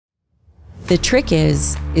The trick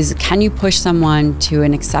is can you push someone to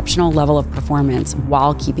an exceptional level of performance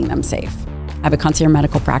while keeping them safe? I have a concierge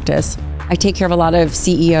medical practice. I take care of a lot of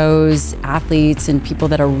CEOs, athletes, and people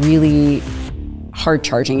that are really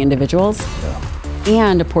hard-charging individuals. Yeah.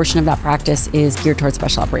 And a portion of that practice is geared towards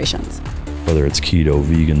special operations. Whether it's keto,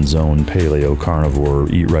 vegan, zone, paleo, carnivore,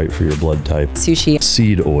 eat right for your blood type. Sushi.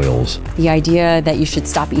 Seed oils. The idea that you should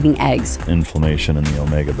stop eating eggs. Inflammation and the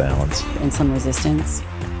omega balance. Insulin resistance.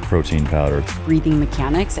 Protein powder. Breathing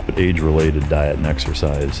mechanics. Age-related diet and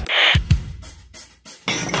exercise.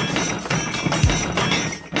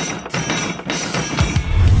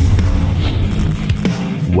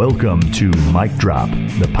 Welcome to Mic Drop,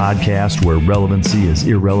 the podcast where relevancy is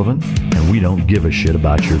irrelevant and we don't give a shit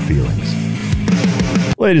about your feelings.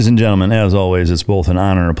 Ladies and gentlemen, as always, it's both an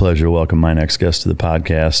honor and a pleasure to welcome my next guest to the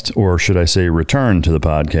podcast, or should I say return to the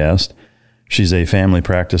podcast. She's a family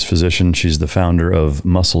practice physician. She's the founder of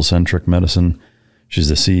Muscle-Centric Medicine. She's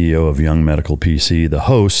the CEO of Young Medical PC, the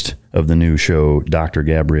host of the new show, Dr.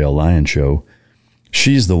 Gabrielle Lyon Show.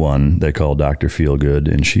 She's the one they call Dr. Feel Good,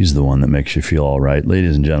 and she's the one that makes you feel all right.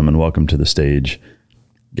 Ladies and gentlemen, welcome to the stage,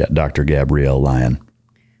 Dr. Gabrielle Lyon.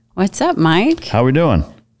 What's up, Mike? How we doing?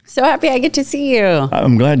 So happy I get to see you.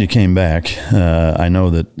 I'm glad you came back. I know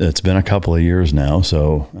that it's been a couple of years now,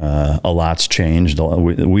 so a lot's changed.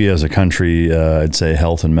 We as a country, I'd say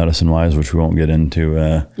health and medicine-wise, which we won't get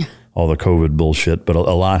into all the COVID bullshit, but a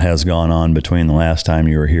lot has gone on between the last time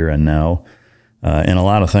you were here and now. And a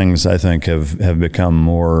lot of things I think have become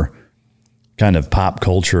more kind of pop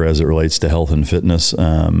culture as it relates to health and fitness,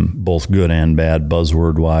 both good and bad,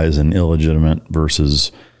 buzzword wise, and illegitimate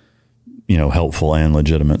versus, helpful and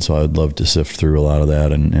legitimate. So I'd love to sift through a lot of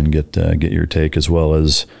that and get your take, as well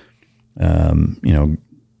as,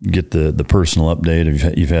 get the personal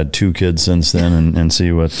update. You've had 2 kids since then, and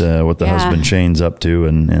see what the husband Shane's up to,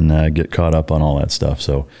 and get caught up on all that stuff.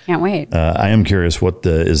 So can't wait. I am curious,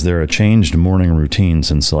 is there a changed morning routine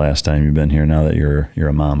since the last time you've been here? Now that you're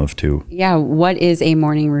a mom of 2. Yeah. What is a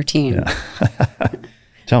morning routine? Yeah.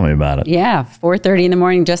 Tell me about it. Yeah. 4:30 in the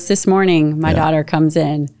morning. Just this morning, my daughter comes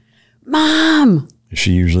in. Mom. Is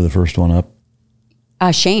she usually the first one up?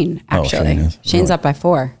 Shane, actually. Oh, Shane's up by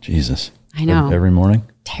 4. Jesus. I know. Every morning?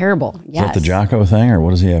 Terrible. Yes. Is that the Jocko thing, or what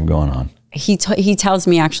does he have going on? He tells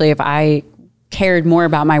me, actually, if I cared more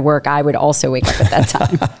about my work, I would also wake up at that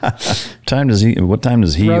time. What time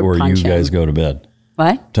does he or you guys go to bed?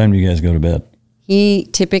 What time do you guys go to bed? We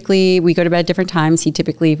go to bed at different times. He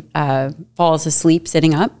typically falls asleep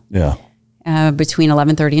sitting up. Yeah. Between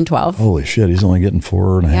 11:30 and 12. Holy shit, he's only getting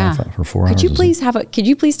 4.5 for 4 hours. Could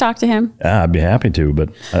you please talk to him? Yeah, I'd be happy to, but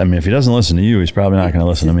I mean, if he doesn't listen to you, he's probably not going to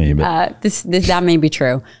listen to me. But that may be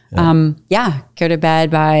true. Yeah. Go to bed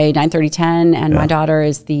by 9:30, 10, and my daughter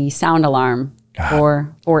is the sound alarm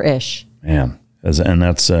for 4-ish. Man, and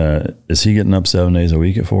that's is he getting up 7 days a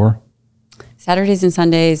week at 4? Saturdays and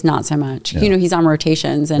Sundays, not so much. Yeah. He's on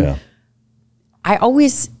rotations, and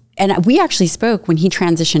And we actually spoke when he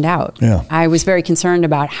transitioned out. Yeah. I was very concerned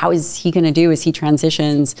about how is he going to do as he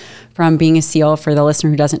transitions from being a SEAL. For the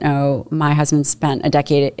listener who doesn't know, my husband spent a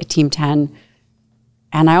decade at Team 10.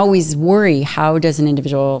 And I always worry, how does an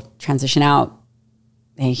individual transition out?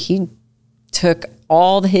 And he took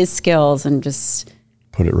all his skills and just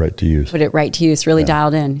put it right to use. Really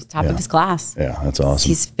dialed in. He's top of his class. Yeah, that's awesome.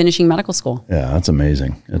 He's finishing medical school. Yeah, that's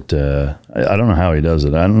amazing. I don't know how he does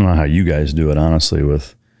it. I don't know how you guys do it, honestly,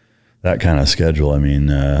 with that kind of schedule. I mean,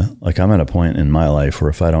 I'm at a point in my life where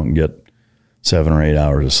if I don't get 7 or 8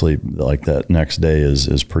 hours of sleep, like that next day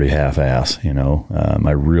is pretty half-ass,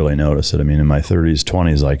 I really notice it. I mean, in my 30s,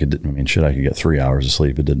 20s, I could get 3 hours of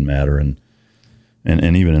sleep. It didn't matter. And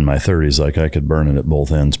even in my 30s, I could burn it at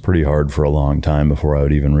both ends pretty hard for a long time before I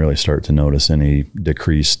would even really start to notice any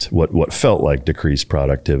decreased, what felt like decreased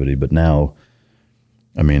productivity. But now,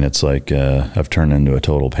 I mean, it's like I've turned into a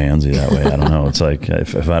total pansy that way. I don't know. It's like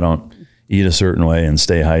if I don't eat a certain way and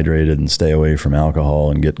stay hydrated and stay away from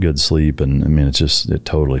alcohol and get good sleep, and I mean, it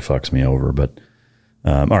totally fucks me over. But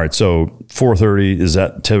all right, so 4:30, is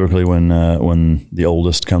that typically when the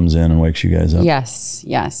oldest comes in and wakes you guys up?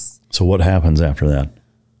 Yes. So what happens after that?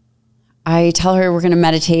 I tell her we're going to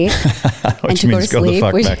meditate and to go to sleep.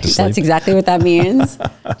 That's exactly what that means.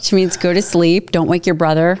 Which means go to sleep. Don't wake your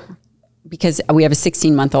brother, because we have a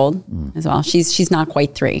 16-month-old as well. She's not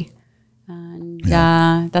quite 3.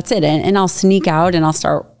 And that's it. And I'll sneak out and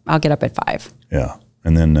I'll get up at 5. Yeah.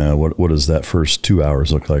 And then what does that first 2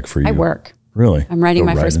 hours look like for you? I work. Really? I'm writing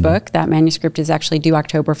my first book. That manuscript is actually due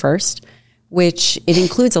October 1st, which it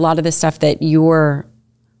includes a lot of the stuff that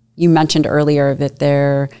you mentioned earlier, that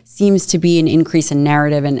there seems to be an increase in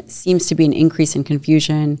narrative and it seems to be an increase in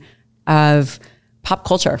confusion of pop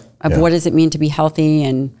culture, of what does it mean to be healthy,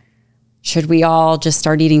 and should we all just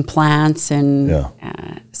start eating plants and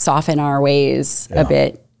soften our ways a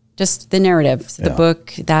bit? Just the narrative. So the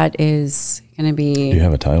book, that is going to be... Do you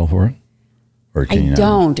have a title for it? Or can you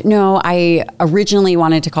don't. No, I originally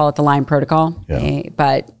wanted to call it The Lion Protocol,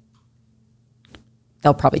 but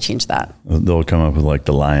they'll probably change that. They'll come up with like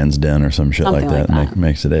The Lion's Den or some shit like that.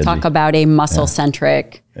 Makes it edgy. Talk about a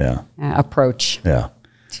muscle-centric approach. Yeah.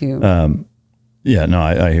 To...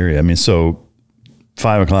 I hear you. I mean, so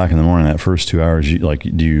 5 o'clock in the morning, that first 2 hours,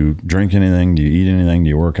 do you drink anything? Do you eat anything? Do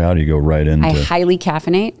you work out? Do you go right into... I highly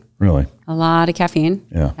caffeinate. Really? A lot of caffeine.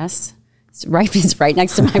 Yeah. Yes. It's right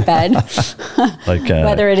next to my bed.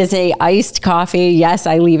 Whether it is a iced coffee, yes,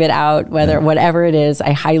 I leave it out. Whatever it is,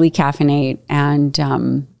 I highly caffeinate and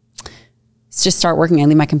just start working. I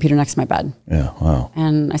leave my computer next to my bed. Yeah. Wow.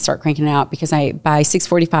 And I start cranking it out because by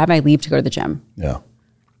 6:45 I leave to go to the gym. Yeah.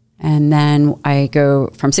 And then I go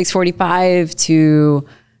from 6:45 to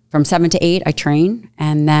from 7 to 8 I train,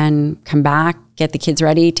 and then come back, get the kids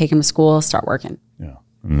ready, take them to school, start working. Yeah.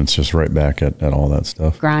 And it's just right back at all that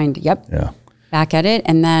stuff. Grind. Yep. Yeah. Back at it,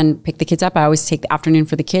 and then pick the kids up. I always take the afternoon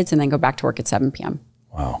for the kids and then go back to work at 7 p.m.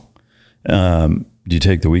 Wow. Do you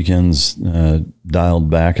take the weekends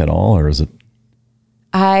dialed back at all, or is it?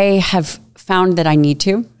 I have found that I need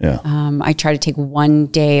to. Yeah. I try to take one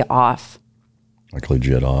day off. Like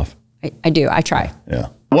legit off? I do. I try. Yeah.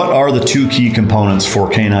 What are the 2 key components for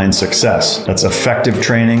canine success? That's effective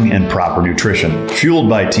training and proper nutrition. Fueled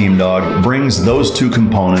by Team Dog brings those 2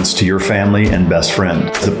 components to your family and best friend.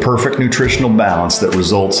 The perfect nutritional balance that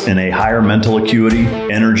results in a higher mental acuity,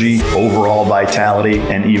 energy, overall vitality,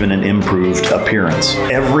 and even an improved appearance.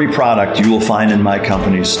 Every product you will find in my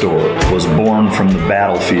company's store was born from the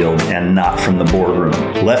battlefield and not from the boardroom.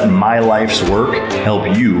 Let my life's work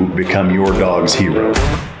help you become your dog's hero.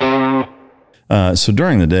 So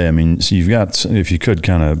during the day, I mean, so you've got, if you could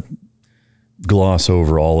kind of gloss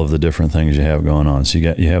over all of the different things you have going on. So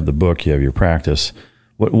you have the book, you have your practice.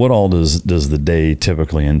 What all does the day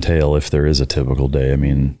typically entail, if there is a typical day? I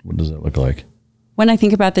mean, what does it look like? When I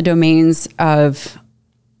think about the domains of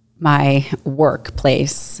my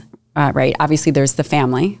workplace, right, obviously there's the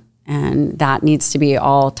family, and that needs to be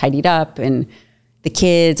all tidied up, and the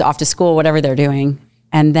kids off to school, whatever they're doing.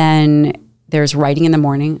 And then there's writing in the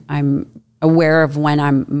morning. I'm aware of when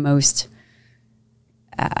I'm most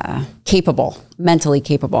capable, mentally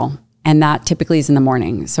capable. And that typically is in the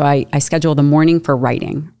morning. So I schedule the morning for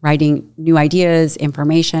writing new ideas,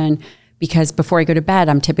 information, because before I go to bed,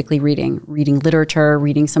 I'm typically reading literature,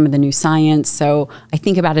 reading some of the new science. So I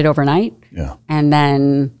think about it overnight. Yeah. And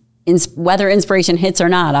then whether inspiration hits or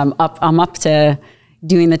not, I'm up to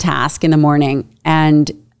doing the task in the morning. And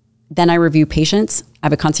then I review patients. I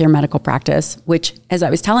have a concierge medical practice, which, as I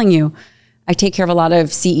was telling you, I take care of a lot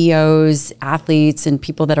of CEOs, athletes, and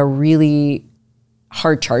people that are really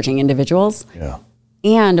hard-charging individuals. Yeah.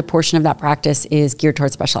 And a portion of that practice is geared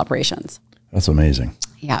towards special operations. That's amazing.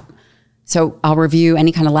 Yeah. So I'll review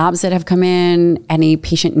any kind of labs that have come in, any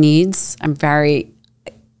patient needs. I'm very,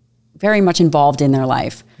 very much involved in their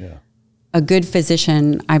life. Yeah. A good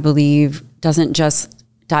physician, I believe, doesn't just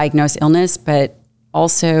diagnose illness, but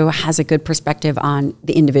also has a good perspective on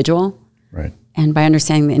the individual. Right. And by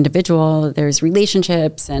understanding the individual, there's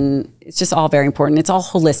relationships, and it's just all very important. It's all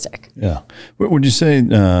holistic. Yeah. What would you say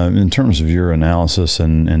in terms of your analysis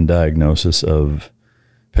and diagnosis of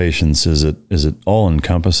patients? Is it all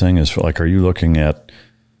encompassing? Are you looking at,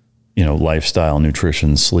 lifestyle,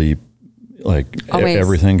 nutrition, sleep,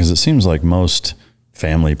 everything? Because it seems like most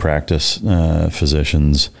family practice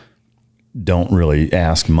physicians don't really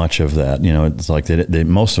ask much of that. It's like they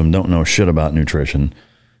most of them don't know shit about nutrition.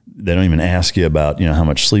 They don't even ask you about, how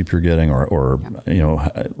much sleep you're getting or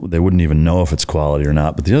they wouldn't even know if it's quality or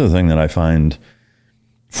not. But the other thing that I find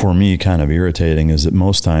for me kind of irritating is that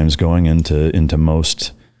most times going into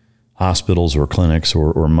most hospitals or clinics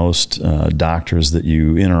or most doctors that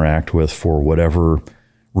you interact with for whatever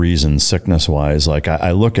reason, sickness wise, like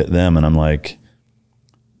I look at them and I'm like,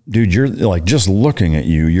 dude, you're like, just looking at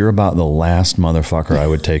you're about the last motherfucker I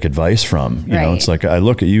would take advice from. You know, it's like, I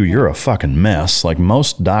look at you're a fucking mess. Like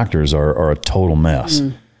most doctors are a total mess.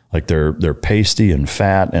 Mm. Like they're pasty and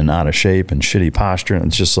fat and out of shape and shitty posture. And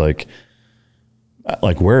it's just like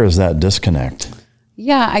where is that disconnect?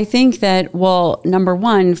 Yeah, I think that, well, number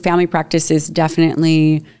one, family practice is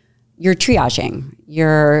definitely, you're triaging.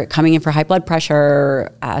 You're coming in for high blood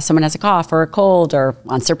pressure, someone has a cough or a cold or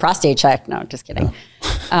wants their prostate checked. No, just kidding.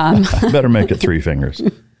 Yeah. Better make it 3 fingers. Yeah.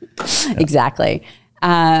 Exactly.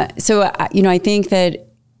 So, I think that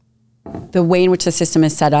the way in which the system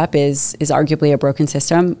is set up is arguably a broken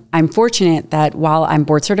system. I'm fortunate that while I'm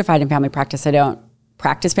board certified in family practice, I don't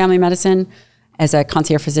practice family medicine as a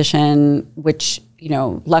concierge physician, which,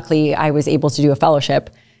 luckily I was able to do a fellowship.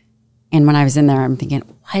 And when I was in there, I'm thinking,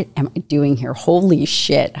 what am I doing here? Holy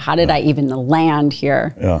shit. How did I even land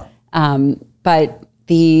here? Yeah. But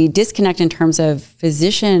the disconnect in terms of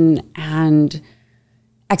physician and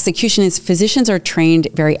execution is physicians are trained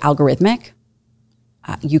very algorithmic.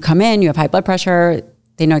 You come in, you have high blood pressure,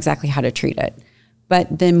 they know exactly how to treat it.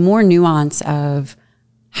 But the more nuance of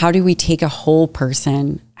how do we take a whole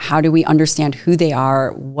person? How do we understand who they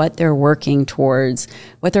are, what they're working towards,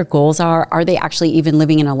 what their goals are they actually even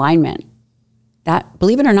living in alignment? That,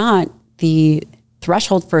 believe it or not, the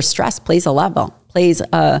threshold for stress plays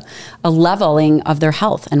a leveling of their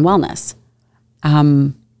health and wellness.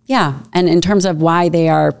 Yeah, and in terms of why they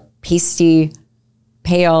are pasty,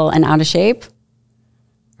 pale, and out of shape,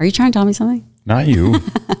 are you trying to tell me something? Not you.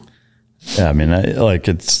 Yeah, I mean,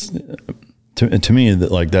 it's to me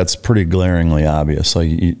that that's pretty glaringly obvious.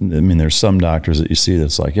 There's some doctors that you see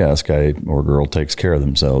that's like, yeah, this guy or girl takes care of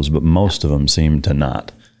themselves, but most of them seem to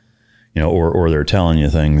not. Or they're telling you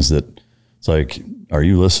things that it's like, are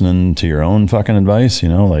you listening to your own fucking advice?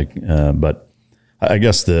 But I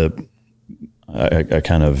guess I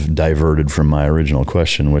kind of diverted from my original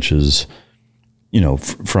question, which is, I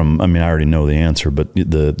already know the answer, but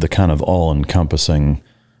the kind of all-encompassing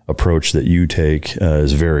approach that you take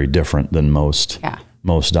is very different than most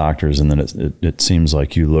doctors. And then it seems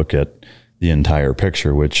like you look at the entire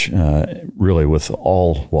picture, which really with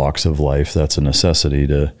all walks of life, that's a necessity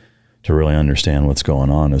to really understand what's going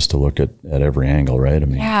on, is to look at every angle, right?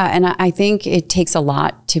 Yeah, and I think it takes a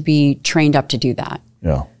lot to be trained up to do that.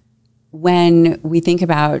 Yeah. When we think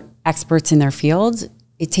about experts in their field,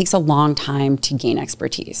 it takes a long time to gain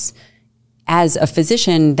expertise. As a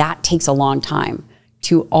physician, that takes a long time.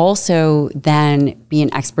 To also then be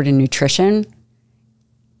an expert in nutrition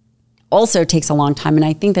also takes a long time. And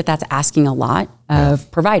I think that that's asking a lot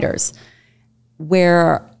of providers.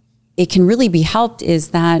 Where it can really be helped is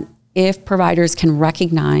that if providers can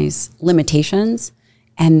recognize limitations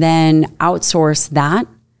and then outsource that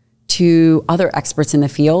to other experts in the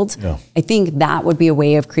field, I think that would be a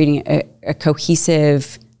way of creating a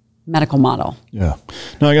cohesive medical model. Yeah.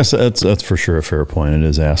 No, I guess that's for sure a fair point. It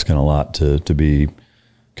is asking a lot to be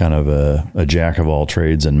kind of a jack of all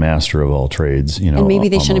trades and master of all trades, And maybe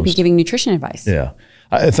they shouldn't be giving nutrition advice. Yeah.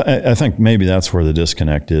 I think maybe that's where the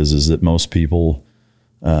disconnect is that most people,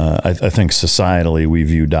 I think societally we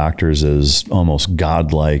view doctors as almost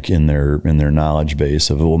godlike in their knowledge base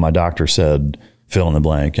of, well, my doctor said fill in the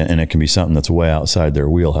blank, and it can be something that's way outside their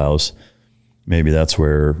wheelhouse. Maybe that's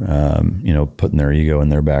where, putting their ego in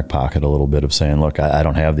their back pocket a little bit of saying, look, I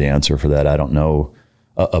don't have the answer for that. I don't know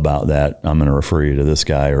about that. I'm going to refer you to this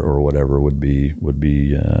guy or whatever would be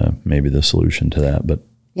maybe the solution to that. But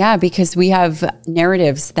yeah, because we have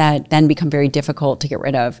narratives that then become very difficult to get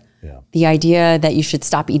rid of. Yeah. The idea that you should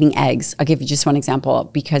stop eating eggs. I'll give you just one example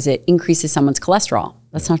because it increases someone's cholesterol.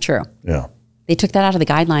 That's not true. Yeah. They took that out of the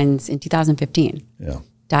guidelines in 2015. Yeah.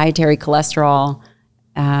 Dietary cholesterol.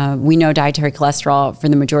 We know dietary cholesterol for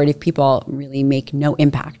the majority of people really make no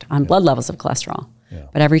impact on blood levels of cholesterol. Yeah.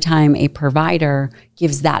 But every time a provider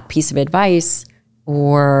gives that piece of advice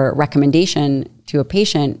or recommendation to a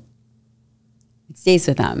patient, it stays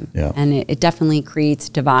with them. Yeah. And it definitely creates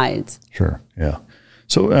divides. Sure. Yeah.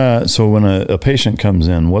 So when a patient comes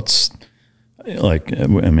in, what's like, it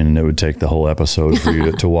would take the whole episode for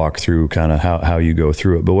you to walk through kind of how you go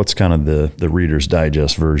through it, but what's kind of the Reader's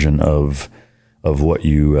Digest version of what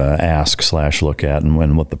you ask / look at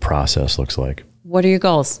and what the process looks like? What are your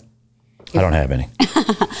goals? I don't have any.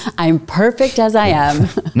 I'm perfect as I am.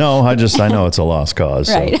 No, I know it's a lost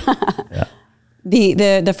cause. Right. So, yeah.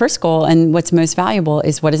 The first goal and what's most valuable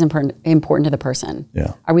is what is important to the person.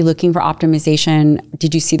 Yeah. Are we looking for optimization?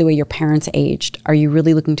 Did you see the way your parents aged? Are you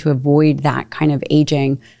really looking to avoid that kind of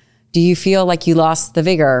aging? Do you feel like you lost the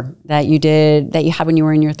vigor that you had when you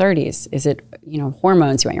were in your 30s? Is it,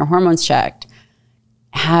 hormones? You want your hormones checked?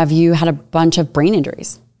 Have you had a bunch of brain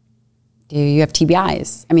injuries? Do you have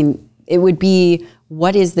TBIs? It would be,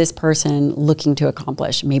 what is this person looking to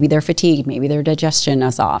accomplish? Maybe they're fatigued. Maybe their digestion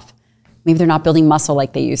is off. Maybe they're not building muscle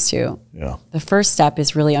like they used to. Yeah. The first step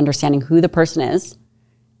is really understanding who the person is,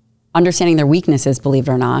 understanding their weaknesses, believe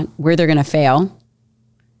it or not, where they're going to fail.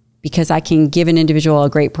 Because I can give an individual a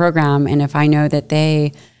great program, and if I know that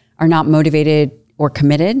they are not motivated or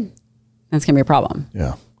committed, that's going to be a problem.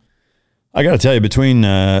 Yeah. I got to tell you, between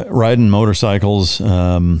riding motorcycles,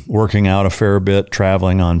 working out a fair bit,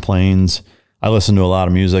 traveling on planes, I listen to a lot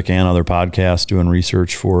of music and other podcasts doing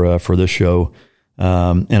research for this show.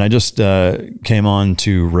 And I just came on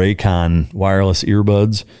to Raycon wireless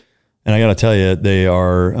earbuds. And I got to tell you, they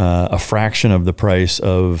are a fraction of the price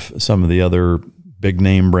of some of the other big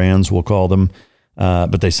name brands, we'll call them.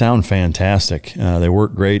 But they sound fantastic. They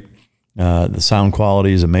work great. The sound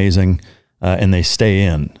quality is amazing. And they stay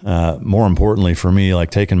in. More importantly for me,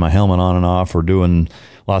 like taking my helmet on and off or doing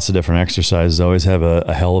lots of different exercises, I always have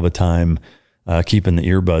a hell of a time keeping the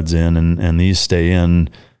earbuds in, and these stay in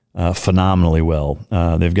phenomenally well.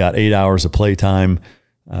 They've got 8 hours of playtime,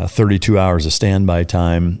 32 hours of standby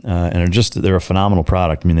time, and they're a phenomenal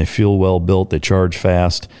product. I mean, they feel well built. They charge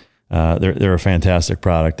fast. They're a fantastic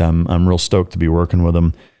product. I'm real stoked to be working with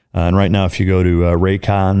them. And right now, if you go to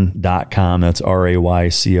raycon.com, that's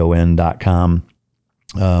RAYCON.com,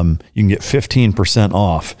 you can get 15%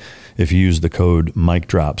 off if you use the code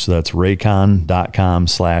MicDrop. So that's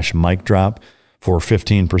raycon.com/MicDrop for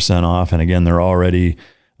 15% off. And again, they're already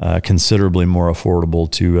considerably more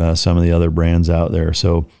affordable to some of the other brands out there.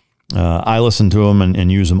 So I listen to them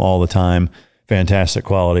and use them all the time. Fantastic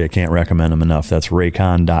quality. I can't recommend them enough. That's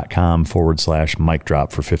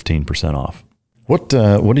raycon.com/MicDrop for 15% off. What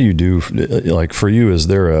do you do? Like for you, is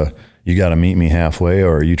there you got to meet me halfway,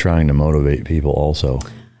 or are you trying to motivate people also?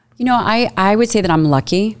 You know, I would say that I'm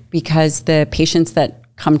lucky because the patients that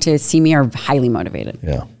come to see me are highly motivated.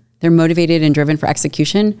 Yeah. They're motivated and driven for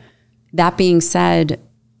execution. That being said,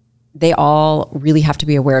 they all really have to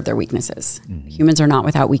be aware of their weaknesses. Mm-hmm. Humans are not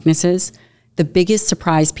without weaknesses. The biggest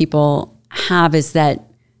surprise people have is that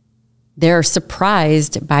they're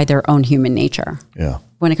surprised by their own human nature. Yeah.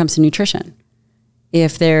 When it comes to nutrition.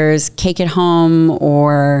 If there's cake at home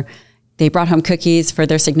or they brought home cookies for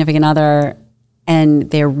their significant other and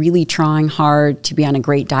they're really trying hard to be on a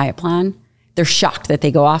great diet plan, they're shocked that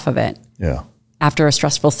they go off of it. Yeah. After a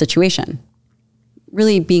stressful situation.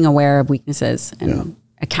 Really being aware of weaknesses and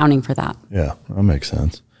accounting for that. Yeah, that makes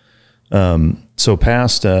sense. So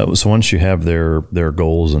once you have their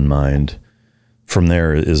goals in mind, from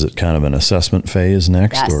there, is it kind of an assessment phase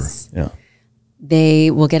next? Yes. Or, yeah. They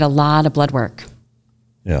will get a lot of blood work.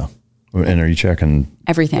 Yeah. And are you checking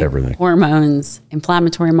everything? Everything. Hormones,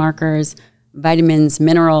 inflammatory markers, vitamins,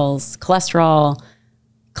 minerals, cholesterol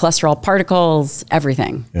particles,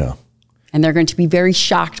 everything. Yeah. And they're going to be very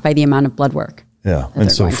shocked by the amount of blood work. Yeah.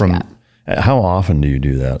 And so how often do you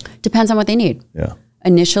do that? Depends on what they need. Yeah.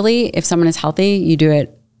 Initially, if someone is healthy, you do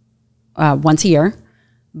it once a year.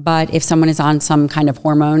 But if someone is on some kind of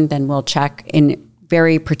hormone, then we'll check in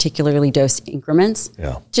very particularly dosed increments,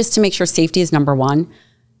 just to make sure safety is number one.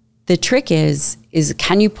 The trick is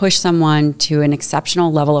can you push someone to an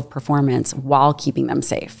exceptional level of performance while keeping them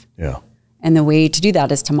safe? Yeah. And the way to do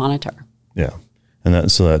that is to monitor. Yeah. And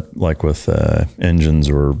that like with engines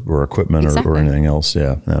or equipment or anything else.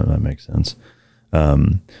 Yeah, that makes sense.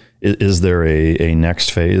 Is there a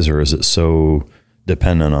next phase, or is it so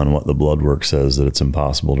dependent on what the blood work says that it's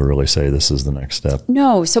impossible to really say this is the next step?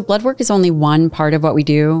 No. So blood work is only one part of what we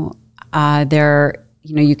do.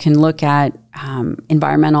 You can look at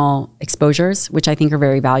environmental exposures, which I think are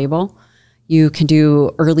very valuable. You can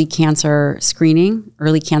do early cancer screening,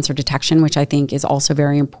 early cancer detection, which I think is also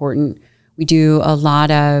very important. We do a lot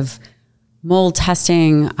of mold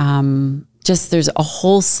testing. There's a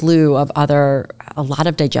whole slew of a lot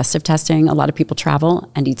of digestive testing. A lot of people travel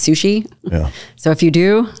and eat sushi. Yeah. So if you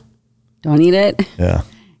do, don't eat it. Yeah.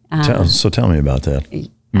 Tell me about that. I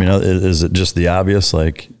mean, is it just the obvious,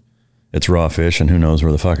 like it's raw fish and who knows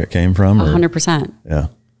where the fuck it came from? 100%. Yeah.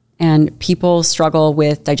 And people struggle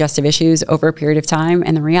with digestive issues over a period of time.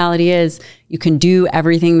 And the reality is you can do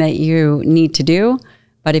everything that you need to do,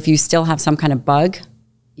 but if you still have some kind of bug,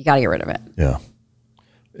 you got to get rid of it. Yeah.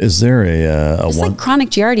 Is there just like chronic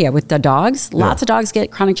giardia with the dogs? Lots of dogs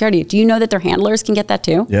get chronic giardia. Do you know that their handlers can get that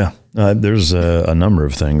too? Yeah. There's a number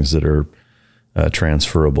of things that are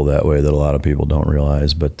transferable that way that a lot of people don't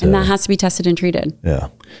realize. And that has to be tested and treated. Yeah.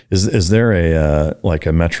 Is there a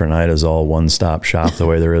metronidazole one-stop shop the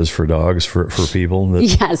way there is for dogs for people?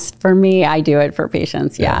 Yes. For me, I do it for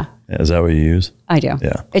patients. Yeah. Is that what you use? I do.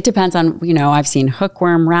 Yeah. It depends on, I've seen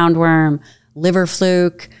hookworm, roundworm, liver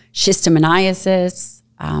fluke, schistosomiasis.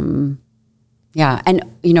 And,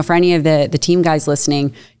 for any of the team guys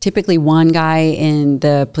listening, typically one guy in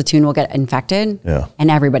the platoon will get infected and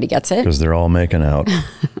everybody gets it. Because they're all making out.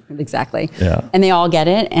 Exactly. Yeah. And they all get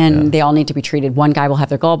it and they all need to be treated. One guy will have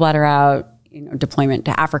their gallbladder out, deployment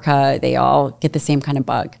to Africa. They all get the same kind of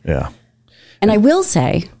bug. Yeah. And I will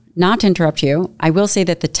say, not to interrupt you, I will say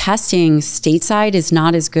that the testing stateside is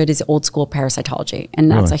not as good as old school parasitology.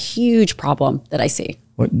 And that's a huge problem that I see.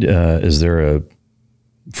 What is there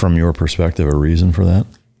from your perspective, a reason for that?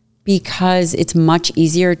 Because it's much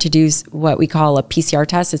easier to do what we call a PCR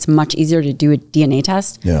test. It's much easier to do a DNA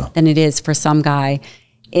test than it is for some guy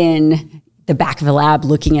in the back of the lab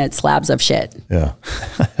looking at slabs of shit. Yeah.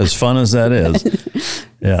 As fun as that is.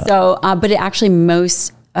 Yeah. So, but it actually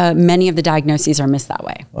many of the diagnoses are missed that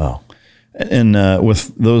way. Wow. And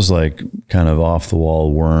with those like kind of off the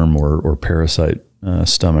wall worm or parasite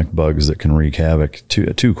stomach bugs that can wreak havoc,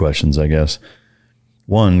 two questions, I guess.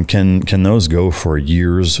 One, can those go for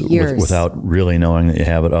years. Without really knowing that you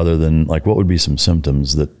have it, other than like, what would be some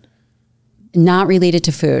symptoms that? Not related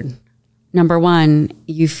to food. Number one,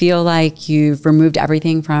 you feel like you've removed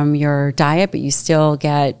everything from your diet, but you still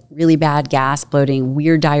get really bad gas, bloating,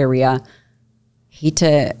 weird diarrhea. Hate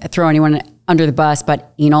to throw anyone under the bus,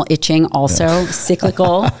 but anal itching also,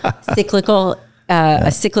 cyclical. A cyclical.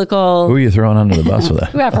 Who are you throwing under the bus with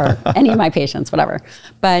that? Whoever, any of my patients, whatever.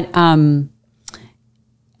 But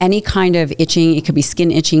any kind of itching, it could be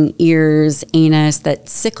skin itching, ears, anus,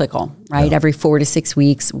 that's cyclical, right? Every 4 to 6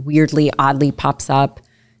 weeks, weirdly, oddly pops up.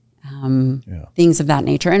 Things of that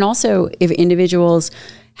nature. And also if individuals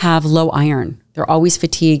have low iron, they're always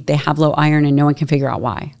fatigued, they have low iron and no one can figure out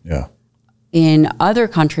why. Yeah. In other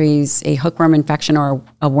countries, a hookworm infection or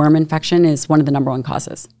a worm infection is one of the number one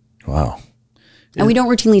causes. Wow. And we don't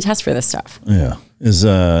routinely test for this stuff. Yeah. Is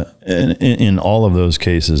in all of those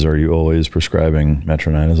cases, are you always prescribing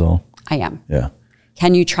metronidazole? I am. Yeah.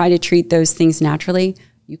 Can you try to treat those things naturally?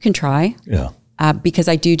 You can try. Yeah. Because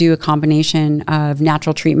I do a combination of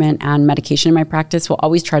natural treatment and medication in my practice. We'll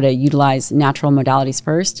always try to utilize natural modalities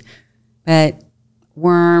first. But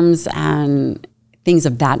worms and things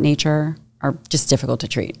of that nature are just difficult to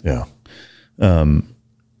treat. Yeah. I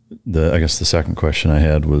guess the second question I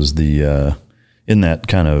had was in that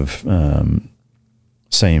kind of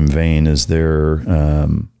same vein, is there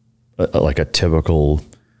like a typical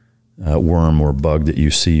worm or bug that you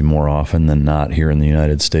see more often than not here in the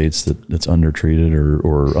United States that's undertreated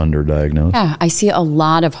or underdiagnosed? Yeah, I see a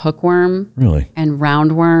lot of hookworm. Really? And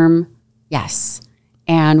roundworm. Yes.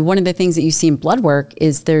 And one of the things that you see in blood work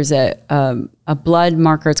is there's a blood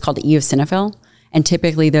marker, it's called eosinophil. And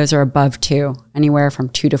typically those are above 2, anywhere from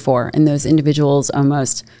 2 to 4. And those individuals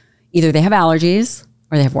almost, either they have allergies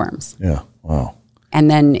or they have worms. Yeah. Wow. And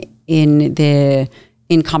then in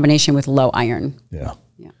combination with low iron. Yeah.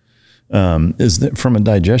 Is that from a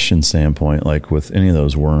digestion standpoint, like with any of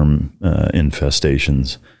those worm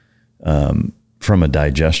infestations, from a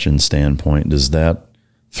digestion standpoint, does that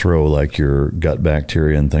throw like your gut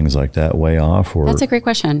bacteria and things like that way off? Or that's a great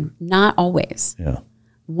question. Not always. Yeah.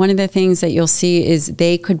 One of the things that you'll see is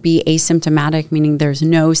they could be asymptomatic, meaning there's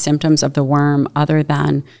no symptoms of the worm other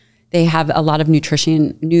than they have a lot of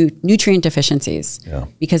nutrient deficiencies. Yeah.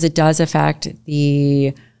 Because it does affect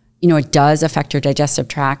it does affect your digestive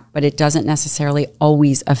tract, but it doesn't necessarily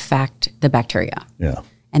always affect the bacteria. Yeah.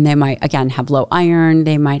 And they might, again, have low iron.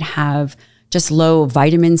 They might have just low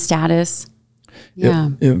vitamin status.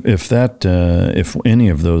 Yeah. If any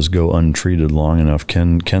of those go untreated long enough,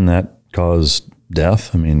 can that cause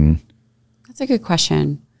death? I mean, that's a good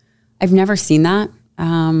question. I've never seen that.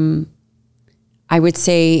 I would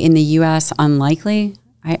say in the U.S. unlikely.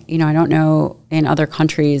 I don't know in other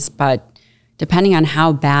countries, but depending on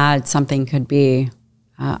how bad something could be,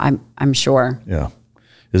 I'm sure. Yeah.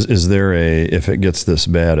 Is there if it gets this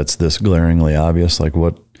bad, it's this glaringly obvious? Like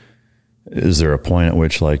is there a point at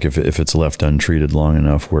which, like, if it's left untreated long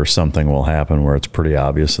enough where something will happen where it's pretty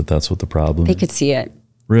obvious that that's what the problem is? They could see it.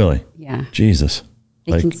 Really? Yeah. Jesus.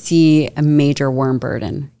 They can see a major worm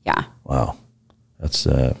burden. Yeah. Wow. That's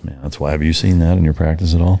why. Have you seen that in your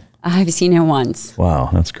practice at all? I've seen it once.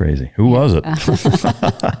 Wow. That's crazy. Who was it?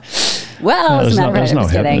 Well, as a matter of fact, I'm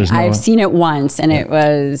just kidding. I've seen it once and it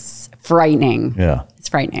was frightening. Yeah. It's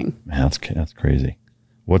frightening. Man, that's crazy.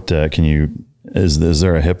 What is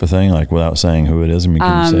there a HIPAA thing, like without saying who it is? I mean,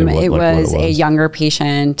 can you say what it was? A younger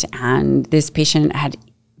patient, and this patient had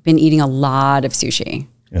been eating a lot of sushi.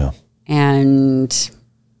 Yeah. And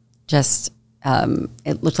just,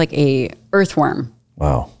 it looked like a earthworm.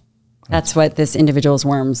 Wow. That's what this individual's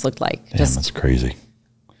worms looked like. Damn, that's crazy.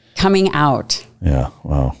 Coming out. Yeah.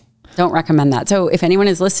 Wow. Don't recommend that. So if anyone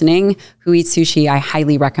is listening who eats sushi, I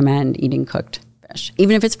highly recommend eating cooked fish,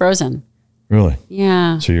 even if it's frozen. Really?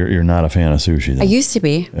 Yeah. So you're not a fan of sushi then? I used to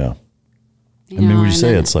be. Yeah. Would you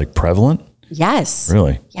say it's like prevalent? Yes.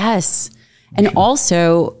 Really? Yes. And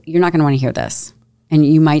also, you're not going to want to hear this, and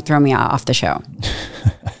you might throw me off the show.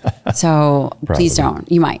 So please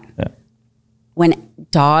don't. You might. Yeah. When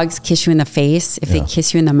dogs kiss you in the face, if they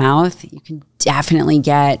kiss you in the mouth, you can definitely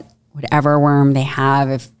get whatever worm they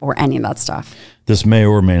have, or any of that stuff. This may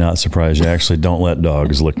or may not surprise you. I actually don't let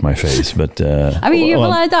dogs lick my face, but I mean, you have a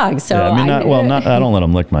lot of dogs, so yeah, I mean, I don't let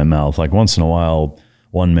them lick my mouth. Like once in a while,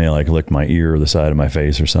 one may like lick my ear, or the side of my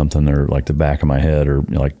face, or something, or like the back of my head, or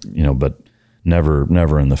like but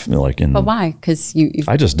never in the like in. But why? Because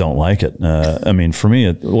I just don't like it. I mean, for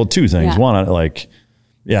me, two things. Yeah. One,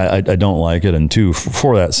 I don't like it, and two,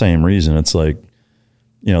 for that same reason, it's like,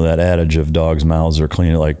 that adage of dogs' mouths are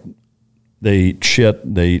clean. Like they eat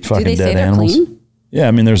shit, they eat fucking dead animals. Clean? Yeah,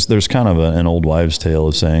 I mean, there's kind of an old wives' tale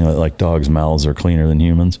of saying that like dogs' mouths are cleaner than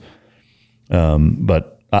humans,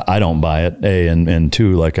 but I don't buy it. And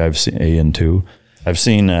two, like I've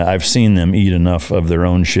seen them eat enough of their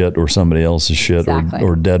own shit or somebody else's shit, exactly.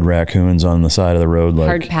 or dead raccoons on the side of the road. Like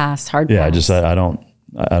hard pass. Yeah,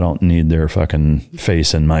 I don't need their fucking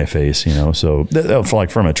face in my face, So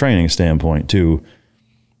like from a training standpoint too,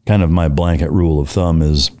 kind of my blanket rule of thumb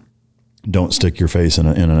is don't stick your face in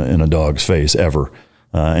a dog's face ever,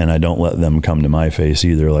 and I don't let them come to my face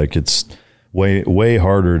either. Like it's way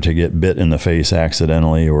harder to get bit in the face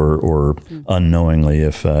accidentally or unknowingly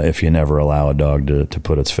if you never allow a dog to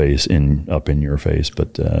put its face up in your face.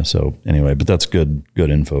 But so anyway, but that's good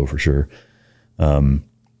info for sure. All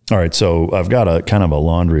right, so I've got a kind of a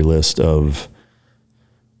laundry list of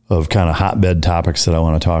kind of hotbed topics that I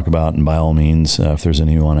want to talk about, and by all means, if there's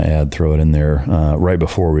any you want to add, throw it in there. Right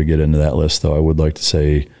before we get into that list, though, I would like to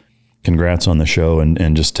say congrats on the show,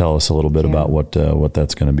 and just tell us a little bit about what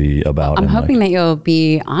that's going to be about. I'm hoping that you'll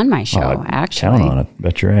be on my show, actually. Count on it.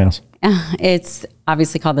 Bet your ass. It's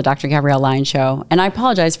obviously called the Dr. Gabrielle Lyon Show, and I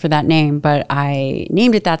apologize for that name, but I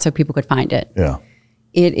named it that so people could find it. Yeah.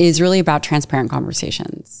 It is really about transparent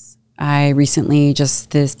conversations. I recently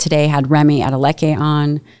today had Remy Adeleke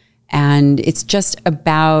on, and it's just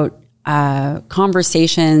about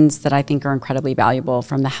conversations that I think are incredibly valuable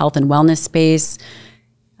from the health and wellness space.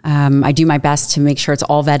 I do my best to make sure it's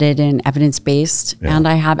all vetted and evidence-based, and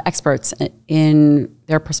I have experts in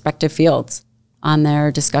their respective fields on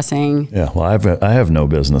there discussing. Yeah, well, I have no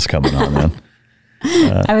business coming on then.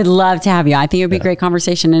 I would love to have you. I think it would be a great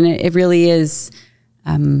conversation, and it really is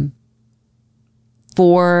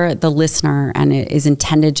for the listener, and it is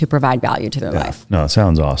intended to provide value to their life. No, it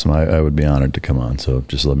sounds awesome. I would be honored to come on, so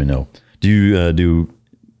just let me know. Do you do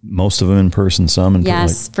most of them in person, some in person?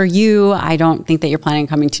 Yes, for you, I don't think that you're planning on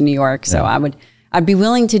coming to New York, so I'd be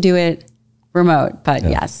willing to do it remote, but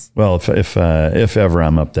yes. Well, if ever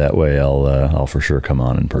I'm up that way, I'll for sure come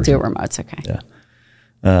on in person. We'll do it remote, it's okay. Yeah.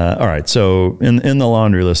 All right. So in the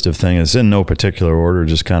laundry list of things, in no particular order,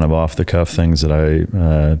 just kind of off the cuff things that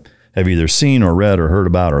I have either seen or read or heard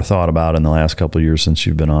about or thought about in the last couple of years since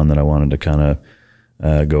you've been on that I wanted to kind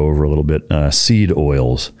of go over a little bit. Seed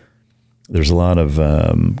oils. There's a lot of,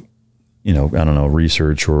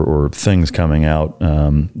 research or things coming out.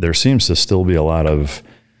 There seems to still be a lot of,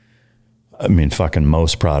 fucking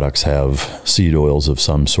most products have seed oils of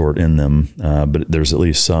some sort in them, but there's at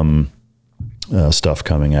least some stuff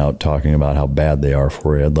coming out talking about how bad they are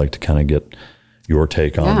for you. I'd like to kind of get your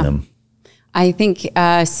take on them. I think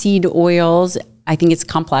seed oils, I think it's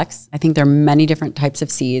complex. I think there are many different types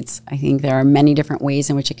of seeds. I think there are many different ways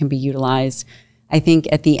in which it can be utilized. I think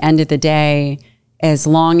at the end of the day, as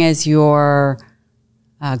long as your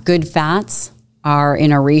good fats are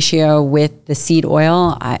in a ratio with the seed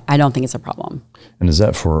oil, I don't think it's a problem. And is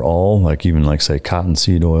that for all, like even like say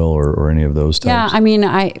cottonseed oil or any of those types? Yeah,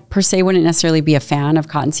 I per se wouldn't necessarily be a fan of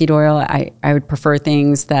cottonseed oil. I would prefer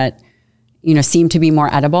things that seem to be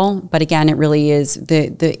more edible. But again, it really is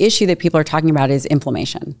the issue that people are talking about is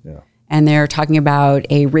inflammation. Yeah. And they're talking about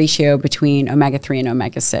a ratio between omega-3 and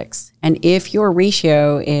omega-6. And if your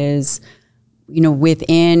ratio is,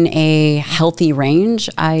 within a healthy range,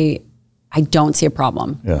 I don't see a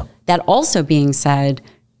problem. Yeah. That also being said,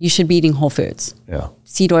 you should be eating whole foods. Yeah.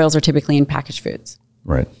 Seed oils are typically in packaged foods.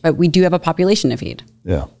 Right. But we do have a population to feed.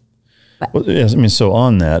 Yeah. Well, yes, so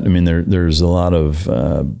on that, there's a lot of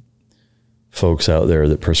folks out there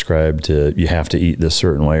that prescribe you have to eat this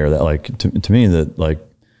certain way or that. Like to me, that like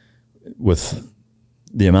with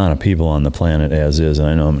the amount of people on the planet as is, and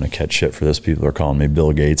I know I'm going to catch shit for this. People are calling me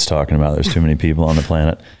Bill Gates talking about there's too many people on the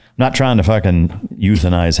planet. I'm not trying to fucking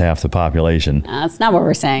euthanize half the population. That's not what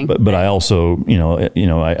we're saying. But I also,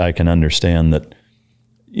 I can understand that,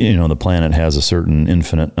 the planet has a certain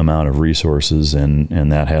infinite amount of resources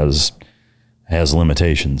and that has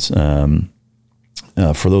limitations.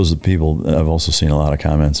 For those people, I've also seen a lot of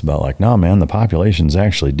comments about like, no, man, the population's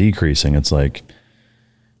actually decreasing. It's like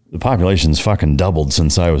the population's fucking doubled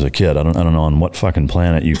since I was a kid. I don't know on what fucking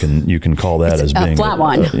planet you can call that as being a flat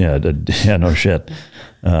one. Yeah, no shit.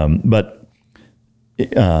 But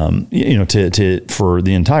for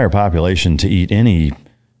the entire population to eat any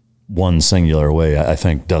one singular way, I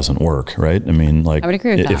think doesn't work, right? I mean, like, I would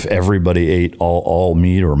agree with that. If everybody ate all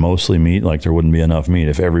meat or mostly meat, like there wouldn't be enough meat.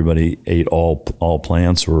 If everybody ate all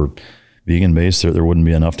plants or vegan based, there wouldn't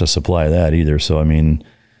be enough to supply that either. So, I mean,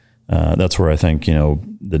 that's where I think,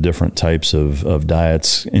 the different types of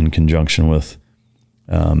diets in conjunction with,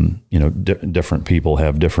 different people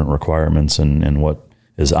have different requirements, and what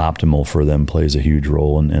is optimal for them plays a huge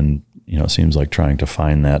role. And it seems like trying to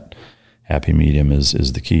find that happy medium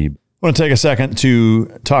is the key. I want to take a second to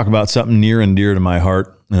talk about something near and dear to my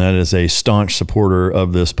heart, and that is a staunch supporter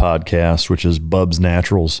of this podcast, which is Bubs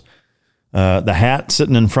Naturals. The hat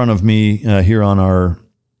sitting in front of me here on our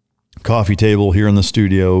coffee table here in the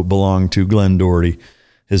studio belonged to Glenn Doherty.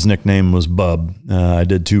 His nickname was Bub. I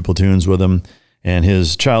did 2 platoons with him, and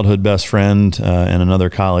his childhood best friend and another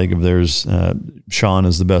colleague of theirs, Sean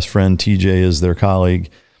is the best friend, TJ is their colleague,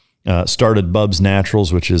 started Bubs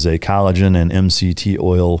Naturals, which is a collagen and MCT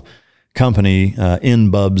oil company in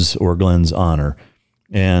Bubs or Glenn's honor.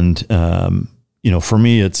 And, for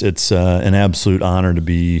me, it's an absolute honor to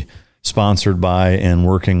be sponsored by and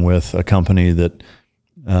working with a company that,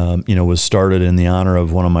 was started in the honor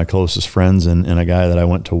of one of my closest friends and a guy that I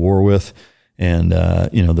went to war with. And,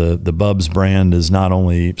 the Bubs brand is not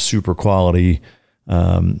only super quality,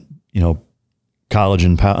 collagen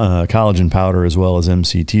powder as well as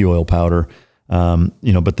MCT oil powder,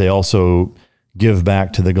 but they also give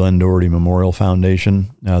back to the Glenn Doherty Memorial Foundation.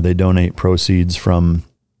 They donate proceeds from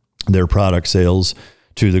their product sales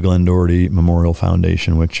to the Glenn Doherty Memorial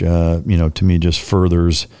Foundation, which, to me just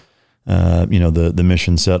furthers, the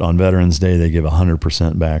mission set on Veterans Day. They give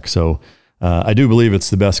 100% back. So I do believe it's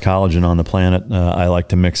the best collagen on the planet. I like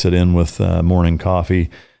to mix it in with morning coffee.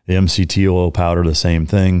 The MCT oil powder, the same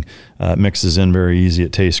thing. It mixes in very easy.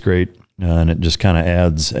 It tastes great. And it just kind of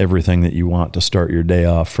adds everything that you want to start your day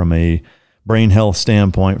off from a brain health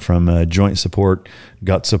standpoint, from joint support,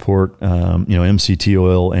 gut support. MCT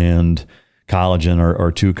oil and collagen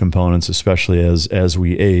are 2 components, especially as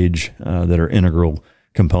we age, that are integral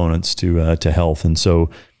components to health. And so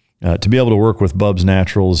to be able to work with Bubs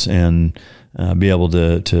Naturals and be able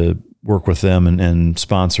to work with them and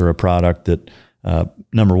sponsor a product that,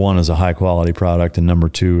 number 1 is a high quality product, and number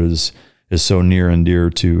 2 is so near and dear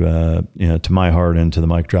to my heart and to the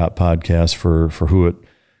Mic Drop podcast for who it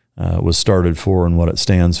was started for and what it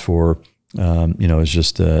stands for. It's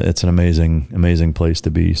just it's an amazing place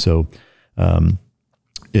to be. So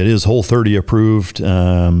it is Whole30 approved.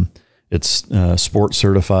 It's sport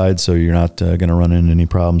certified, so you're not going to run into any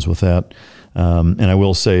problems with that. And I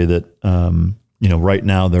will say that right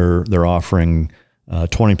now they're offering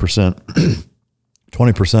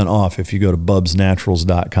 20% off if you go to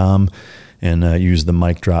bubsnaturals.com and use the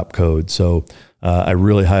Mic Drop code. So I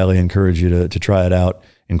really highly encourage you to try it out,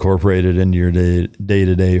 incorporate it into your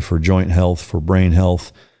day-to-day for joint health, for brain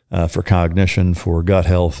health, for cognition, for gut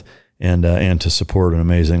health, and to support an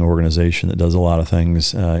amazing organization that does a lot of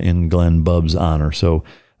things in Glenn Bubs' honor. So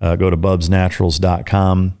go to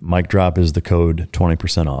bubsnaturals.com. Mic Drop is the code,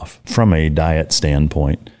 20% off. From a diet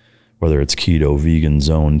standpoint, whether it's keto, vegan,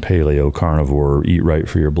 zone, paleo, carnivore, eat right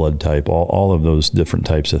for your blood type, all of those different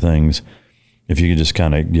types of things, if you could just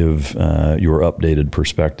kind of give your updated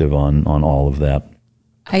perspective on all of that.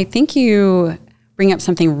 I think you bring up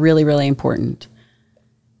something really, really important.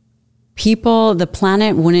 The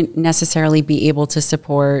planet wouldn't necessarily be able to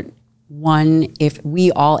support one if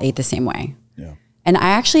we all ate the same way. Yeah. And I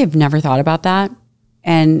actually have never thought about that.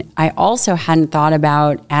 And I also hadn't thought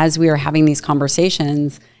about, as we are having these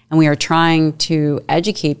conversations and we are trying to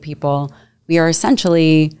educate people, we are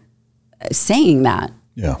essentially saying that,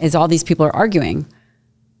 as all these people are arguing.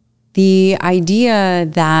 The idea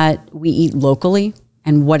that we eat locally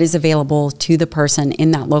and what is available to the person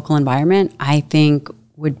in that local environment, I think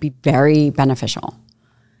would be very beneficial,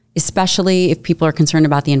 especially if people are concerned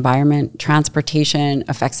about the environment. Transportation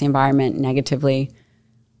affects the environment negatively.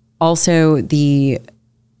 Also, the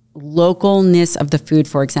localness of the food,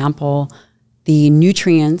 for example, the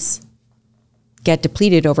nutrients get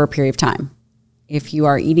depleted over a period of time. If you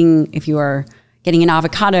are getting an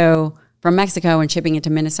avocado from Mexico and shipping it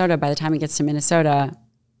to Minnesota, by the time it gets to Minnesota,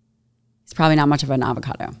 it's probably not much of an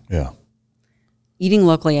avocado. Yeah. Eating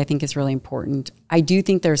locally, I think, is really important. I do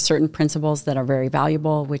think there are certain principles that are very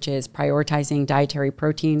valuable, which is prioritizing dietary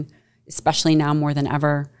protein, especially now more than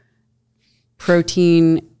ever.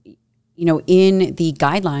 Protein, in the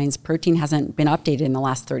guidelines, protein hasn't been updated in the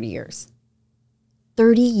last 30 years.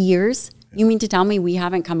 30 years? You mean to tell me we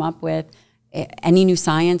haven't come up with any new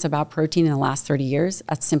science about protein in the last 30 years?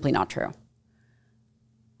 That's simply not true.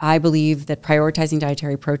 I believe that prioritizing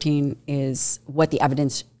dietary protein is what the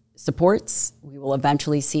evidence supports. We will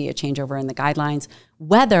eventually see a changeover in the guidelines.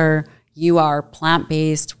 Whether you are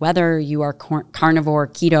plant-based, whether you are carnivore,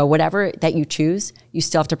 keto, whatever that you choose, you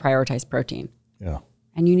still have to prioritize protein. Yeah.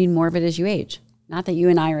 And you need more of it as you age. Not that you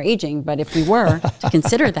and I are aging, but if we were to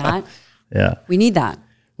consider that, we need that.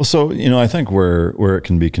 Well, so, I think where it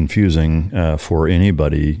can be confusing for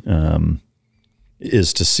anybody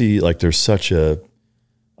is to see like there's such a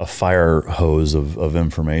fire hose of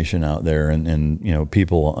information out there and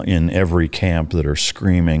people in every camp that are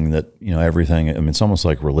screaming that, everything. I mean, it's almost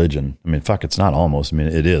like religion. I mean, fuck, it's not almost. I mean,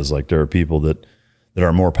 it is. Like there are people that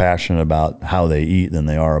are more passionate about how they eat than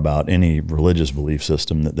they are about any religious belief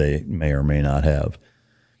system that they may or may not have.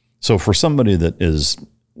 So for somebody that is,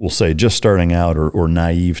 we'll say, just starting out or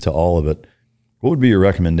naive to all of it, what would be your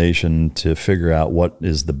recommendation to figure out what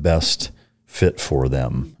is the best fit for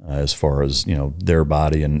them as far as, their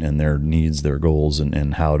body and their needs, their goals,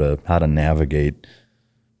 and how to navigate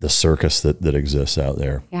the circus that exists out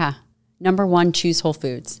there? Yeah. Number one, choose whole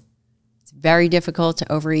foods. Very difficult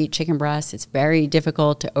to overeat chicken breasts. It's very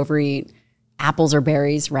difficult to overeat apples or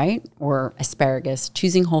berries, right? Or asparagus.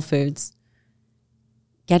 Choosing whole foods.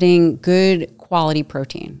 Getting good quality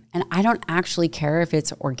protein. And I don't actually care if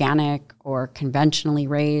it's organic or conventionally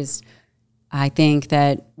raised. I think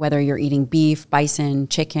that whether you're eating beef, bison,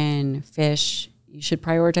 chicken, fish, you should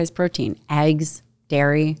prioritize protein. Eggs,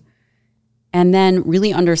 dairy. And then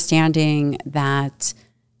really understanding that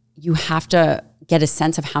you have to get a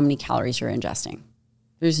sense of how many calories you're ingesting.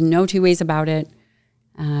 There's no two ways about it.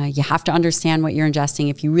 You have to understand what you're ingesting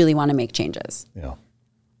if you really want to make changes. Yeah.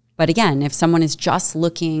 But again, if someone is just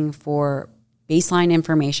looking for baseline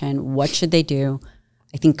information, what should they do?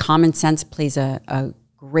 I think common sense plays a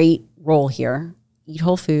great role here. Eat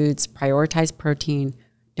whole foods, prioritize protein,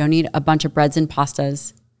 don't eat a bunch of breads and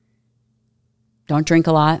pastas, don't drink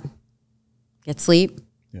a lot, get sleep,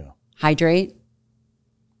 hydrate.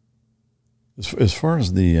 As far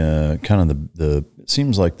as the kind of the it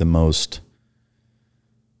seems like the most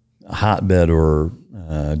hotbed or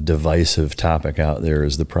divisive topic out there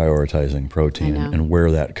is the prioritizing protein and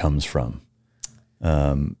where that comes from.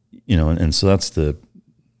 And so that's the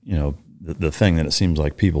thing that it seems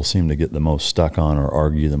like people seem to get the most stuck on or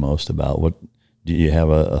argue the most about. What do you have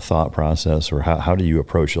a thought process, or how do you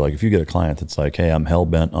approach it? Like if you get a client that's like, hey, I'm hell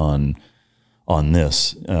bent on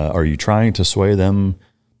this, are you trying to sway them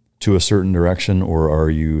to a certain direction, or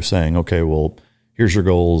are you saying, okay, well, here's your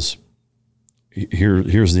goals,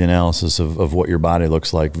 here's the analysis of what your body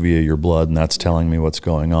looks like via your blood, and that's telling me what's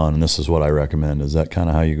going on, and this is what I recommend? Is that kind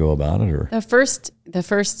of how you go about it? Or the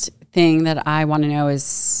first thing that I want to know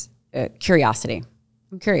is curiosity.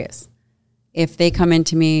 I'm curious. If they come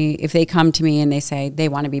to me and they say they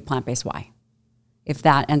want to be plant-based, why? If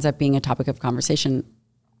that ends up being a topic of conversation,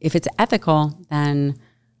 if it's ethical, then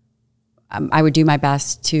I would do my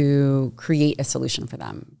best to create a solution for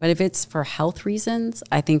them. But if it's for health reasons,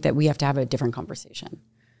 I think that we have to have a different conversation.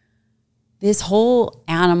 This whole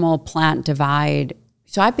animal-plant divide,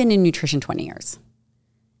 so I've been in nutrition 20 years.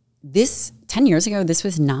 10 years ago, this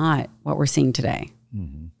was not what we're seeing today.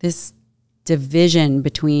 Mm-hmm. This division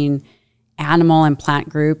between animal and plant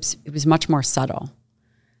groups, it was much more subtle.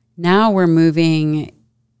 Now we're moving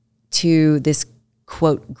to this,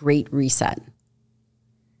 quote, great reset.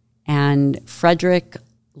 And Frederick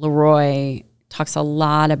Leroy talks a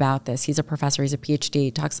lot about this. He's a professor, he's a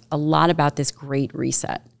PhD, talks a lot about this great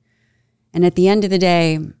reset. And at the end of the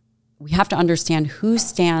day, we have to understand who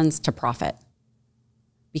stands to profit,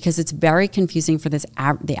 because it's very confusing for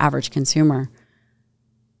the average consumer.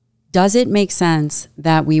 Does it make sense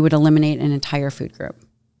that we would eliminate an entire food group?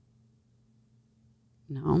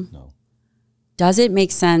 No. Does it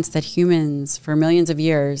make sense that humans for millions of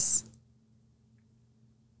years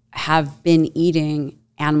have been eating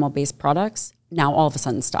animal-based products, now all of a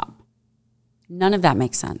sudden stop? None of that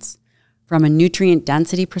makes sense. From a nutrient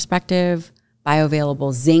density perspective,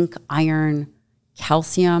 bioavailable zinc, iron,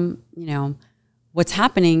 calcium, what's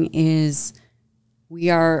happening is we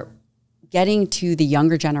are getting to the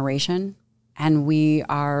younger generation and we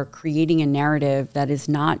are creating a narrative that is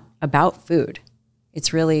not about food.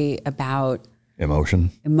 It's really about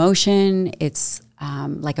emotion. It's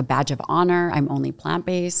like a badge of honor. I'm only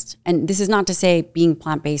plant-based. And this is not to say being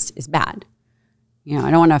plant-based is bad. I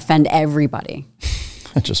don't want to offend everybody.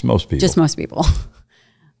 Just most people.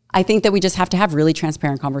 I think that we just have to have really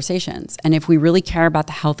transparent conversations. And if we really care about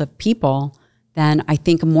the health of people, then I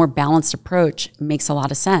think a more balanced approach makes a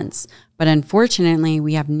lot of sense. But unfortunately,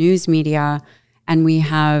 we have news media and we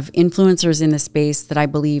have influencers in the space that I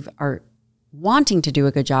believe are wanting to do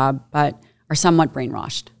a good job, but are somewhat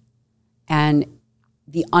brainwashed. And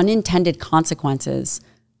the unintended consequences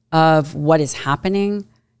of what is happening,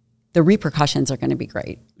 the repercussions are going to be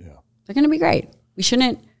great. Yeah. They're going to be great. We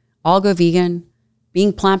shouldn't all go vegan.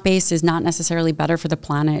 Being plant-based is not necessarily better for the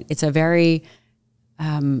planet. It's a very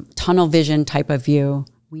tunnel vision type of view.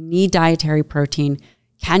 We need dietary protein.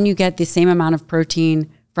 Can you get the same amount of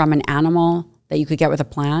protein from an animal that you could get with a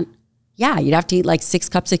plant? Yeah, you'd have to eat like 6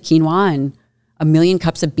 cups of quinoa and 1 million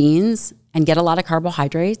cups of beans and get a lot of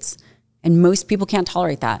carbohydrates. And most people can't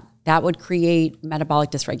tolerate that. That would create metabolic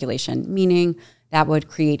dysregulation, meaning that would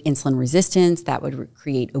create insulin resistance, that would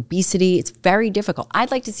create obesity. It's very difficult.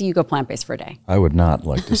 I'd like to see you go plant-based for a day. I would not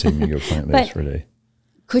like to see me go plant-based for a day.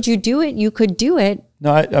 Could you do it? You could do it.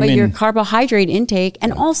 No, I but mean, your carbohydrate intake,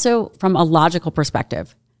 and also from a logical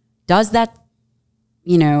perspective, does that,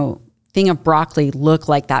 thing of broccoli look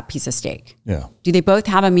like that piece of steak? Yeah. Do they both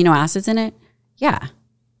have amino acids in it? Yeah.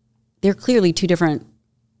 They're clearly two different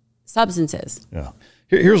substances. Yeah.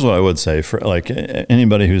 Here's what I would say for like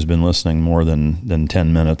anybody who's been listening more than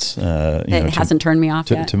 10 minutes. It hasn't turned me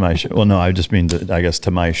off yet. To my show. Well, no, I just mean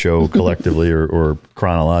to my show collectively or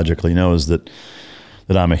chronologically knows that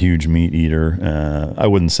I'm a huge meat eater. I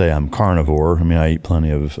wouldn't say I'm carnivore. I mean, I eat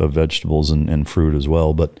plenty of vegetables and fruit as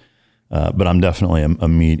well, but I'm definitely a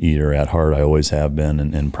meat eater at heart. I always have been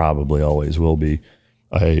and probably always will be.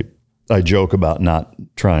 I joke about not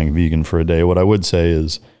trying vegan for a day. What I would say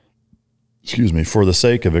is, for the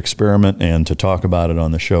sake of experiment and to talk about it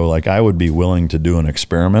on the show, like I would be willing to do an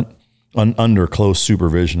experiment under close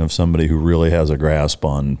supervision of somebody who really has a grasp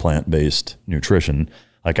on plant-based nutrition.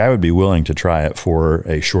 Like I would be willing to try it for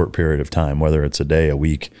a short period of time, whether it's a day, a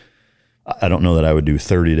week. I don't know that I would do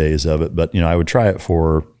 30 days of it, but I would try it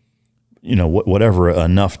for, whatever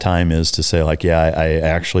enough time is to say like, yeah, I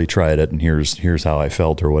actually tried it and here's how I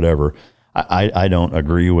felt or whatever. I don't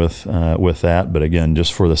agree with that, but again,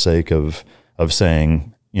 just for the sake of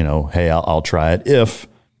saying, hey, I'll try it.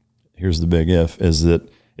 Here's the big is that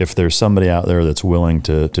if there's somebody out there that's willing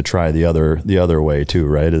to try the other way too,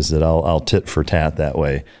 right? Is that I'll tit for tat that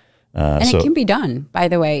way. And it can be done, by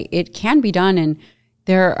the way. It can be done, and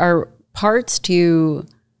there are parts to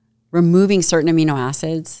removing certain amino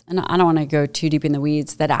acids, and I don't want to go too deep in the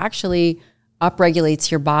weeds, that actually upregulates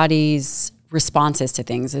your body's responses to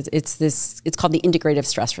things. It's called the integrative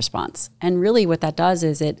stress response. And really what that does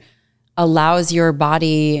is it allows your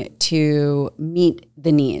body to meet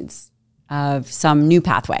the needs of some new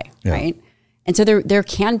pathway, right? And so there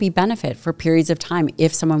can be benefit for periods of time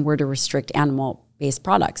if someone were to restrict animal-based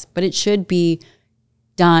products, but it should be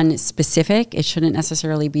done specific. It shouldn't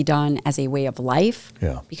necessarily be done as a way of life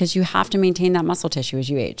because you have to maintain that muscle tissue as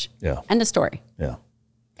you age. Yeah. End of story. Yeah.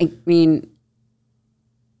 I mean,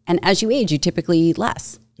 and as you age, you typically eat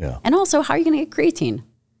less. Yeah. And also, how are you going to get creatine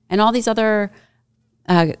and all these other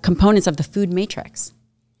components of the food matrix?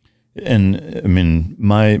 And I mean,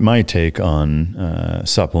 my take on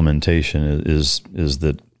supplementation is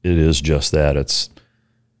that it is just that. It's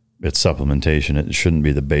supplementation. It shouldn't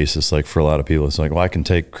be the basis. Like for a lot of people, it's like, well, I can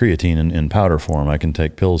take creatine in powder form. I can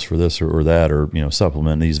take pills for this or that, or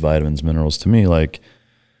supplement these vitamins, minerals. To me, like,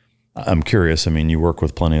 I'm curious. I mean, you work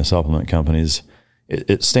with plenty of supplement companies.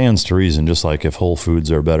 It stands to reason, just like if whole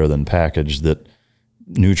foods are better than packaged, that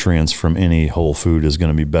nutrients from any whole food is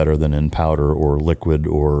going to be better than in powder or liquid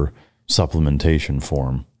or supplementation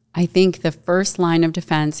form. I think the first line of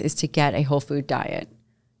defense is to get a whole food diet.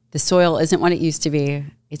 The soil isn't what it used to be.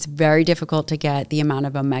 It's very difficult to get the amount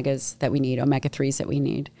of omegas that we need, omega-3s that we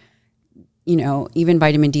need. Even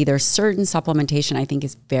vitamin D, there's certain supplementation I think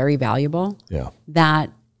is very valuable. Yeah.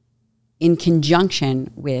 That in conjunction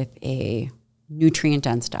with a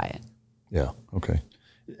nutrient-dense diet. Yeah, okay.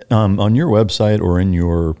 On your website or in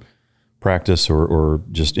your practice or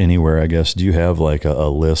just anywhere, I guess, do you have like a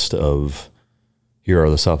list of, here are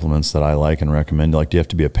the supplements that I like and recommend? Like, do you have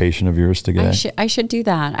to be a patient of yours to get? I should do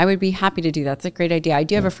that. I would be happy to do that. That's a great idea. I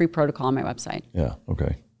do have a free protocol on my website. Yeah,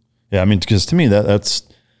 okay. Yeah, I mean, because to me, that's,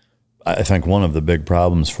 I think one of the big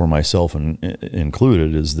problems for myself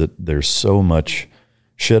included is that there's so much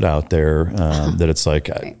shit out there that it's like,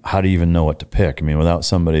 right. How do you even know what to pick? I mean, without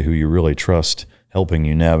somebody who you really trust helping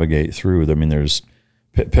you navigate through, I mean, there's,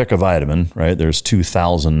 pick a vitamin, right? There's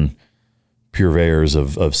 2,000 purveyors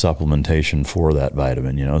of supplementation for that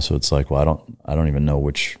vitamin, so it's like, well, I don't even know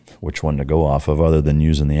which one to go off of other than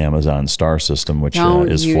using the Amazon star system, which is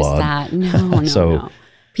flawed. Don't use that. No.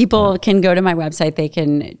 People can go to my website. They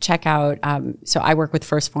can check out. So I work with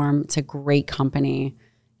First Form. It's a great company.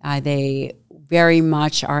 They very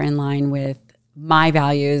much are in line with my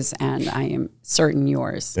values, and I am certain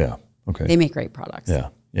yours. Yeah. Okay. They make great products. Yeah.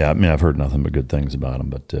 Yeah, I mean, I've heard nothing but good things about them,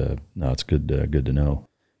 but no, it's good to know.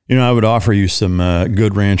 You know, I would offer you some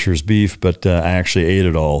Good Ranchers beef, but I actually ate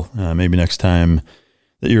it all. Maybe next time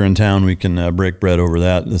that you're in town, we can break bread over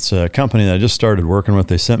that. It's a company that I just started working with.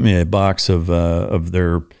 They sent me a box of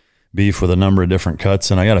their beef with a number of different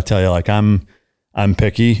cuts, and I got to tell you, like I'm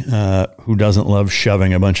picky. Who doesn't love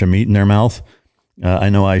shoving a bunch of meat in their mouth? I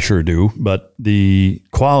know I sure do, but the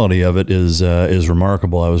quality of it is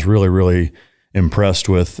remarkable. I was really impressed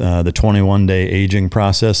with the 21-day aging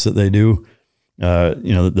process that they do.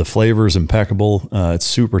 You know, the flavor is impeccable. It's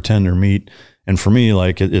super tender meat. And for me,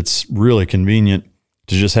 like it's really convenient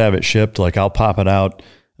to just have it shipped. Like I'll pop it out,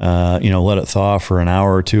 you know, let it thaw for an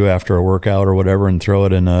hour or two after a workout or whatever, and throw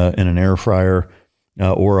it in an air fryer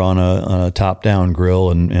or on a top-down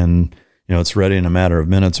grill, and you know, it's ready in a matter of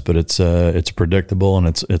minutes. But it's predictable, and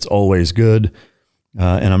it's always good.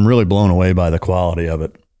 And I'm really blown away by the quality of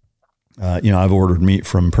it. You know, I've ordered meat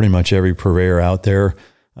from pretty much every purveyor out there.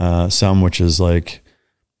 Some which is like,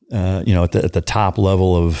 you know, at the top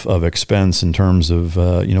level of expense in terms of,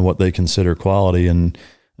 you know, what they consider quality. And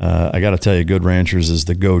I got to tell you, Good Ranchers is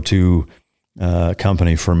the go-to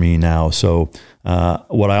company for me now. So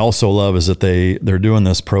what I also love is that they're doing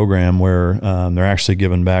this program where they're actually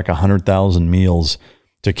giving back 100,000 meals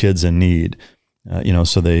to kids in need. You know,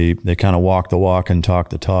 so they kind of walk the walk and talk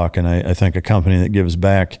the talk. And I think a company that gives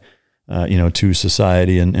back, you know, to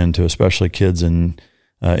society and to especially kids in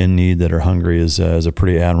need that are hungry is a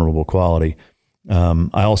pretty admirable quality.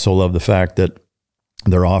 I also love the fact that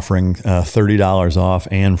they're offering $30 off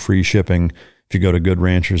and free shipping if you go to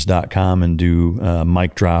goodranchers.com and do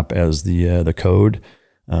mic drop as the code.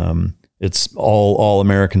 It's all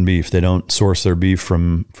American beef. They don't source their beef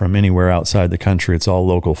from anywhere outside the country. It's all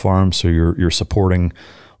local farms, so you're supporting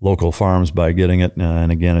local farms by getting it.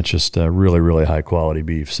 And again, it's just really high quality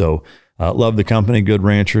beef. So love the company, Good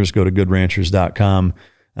Ranchers. Go to goodranchers.com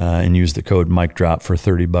and use the code MicDrop for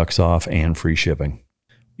 $30 off and free shipping.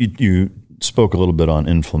 You spoke a little bit on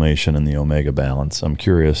inflammation and the omega balance. I'm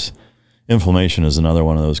curious, inflammation is another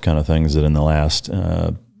one of those kind of things that in the last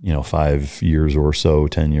 5 years or so,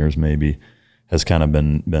 10 years maybe, has kind of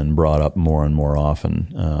been brought up more and more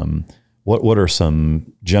often. What are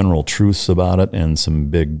some general truths about it and some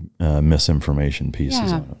big misinformation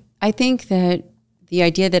pieces on it? I think that the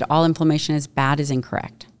idea that all inflammation is bad is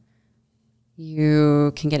incorrect.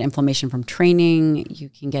 You can get inflammation from training. You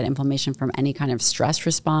can get inflammation from any kind of stress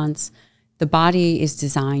response. The body is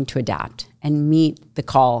designed to adapt and meet the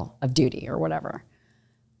call of duty or whatever.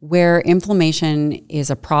 Where inflammation is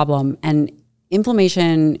a problem, and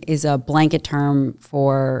inflammation is a blanket term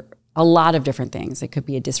for a lot of different things. It could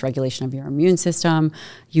be a dysregulation of your immune system.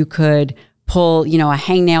 You could pull, a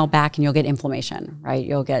hangnail back and you'll get inflammation, right?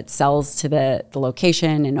 You'll get cells to the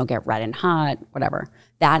location and you'll get red and hot, whatever.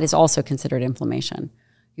 That is also considered inflammation.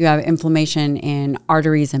 You have inflammation in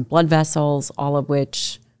arteries and blood vessels, all of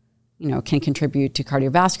which, can contribute to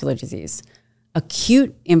cardiovascular disease.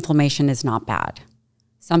 Acute inflammation is not bad.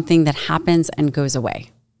 Something that happens and goes away.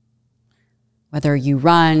 Whether you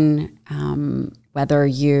run, whether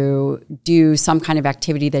you do some kind of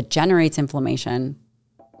activity that generates inflammation,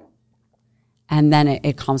 and then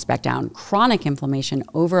it calms back down. Chronic inflammation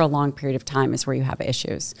over a long period of time is where you have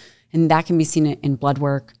issues. And that can be seen in blood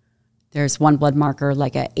work. There's one blood marker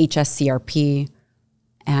like a HSCRP,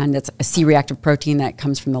 and it's a C-reactive protein that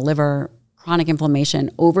comes from the liver. Chronic inflammation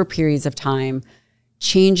over periods of time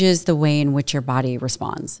changes the way in which your body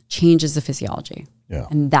responds, changes the physiology. Yeah.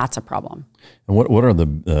 And that's a problem. And what are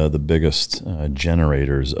the biggest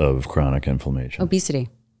generators of chronic inflammation? Obesity.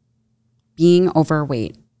 Being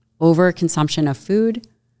overweight. Overconsumption of food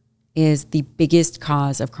is the biggest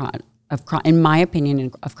cause of in my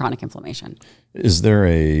opinion, of chronic inflammation. Is there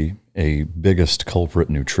a biggest culprit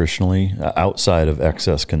nutritionally outside of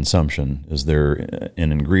excess consumption? Is there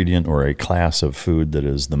an ingredient or a class of food that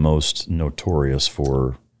is the most notorious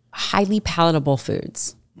for? Highly palatable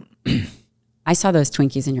foods. I saw those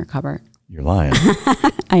Twinkies in your cupboard. You're lying.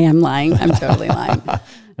 I am lying. I'm totally lying.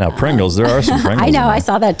 Now, Pringles, there are some Pringles. I know. I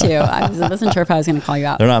saw that too. I wasn't sure if I was going to call you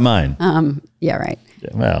out. They're not mine. Yeah, right. Yeah,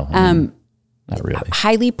 well, not really.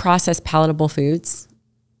 Highly processed palatable foods.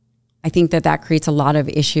 I think that creates a lot of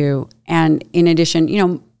issue. And in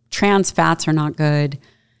addition, trans fats are not good,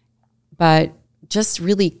 but just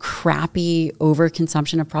really crappy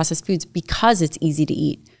overconsumption of processed foods because it's easy to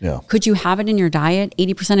eat. Yeah. Could you have it in your diet?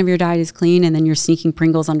 80% of your diet is clean and then you're sneaking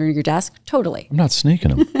Pringles under your desk? Totally. I'm not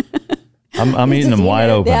sneaking them. I'm eating them wide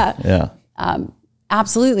open. Yeah.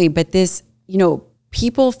 Absolutely. But this,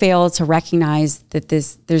 people fail to recognize that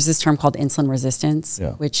there's this term called insulin resistance,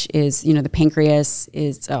 which is, the pancreas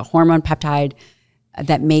is a hormone peptide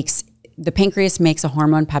the pancreas makes a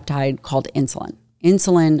hormone peptide called insulin.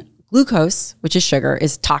 Insulin, glucose, which is sugar,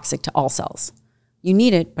 is toxic to all cells. You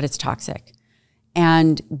need it, but it's toxic.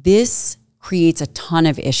 And this creates a ton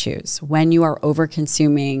of issues when you are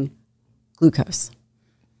over-consuming glucose.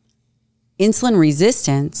 Insulin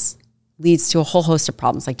resistance leads to a whole host of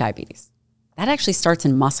problems like diabetes. That actually starts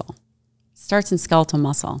in muscle, starts in skeletal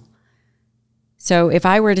muscle. So if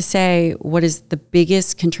I were to say what is the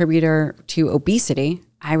biggest contributor to obesity,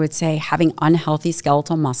 I would say having unhealthy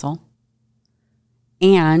skeletal muscle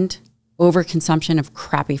and overconsumption of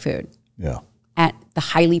crappy food. Yeah. At the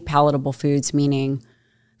highly palatable foods, meaning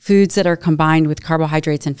foods that are combined with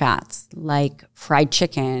carbohydrates and fats, like fried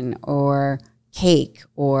chicken or cake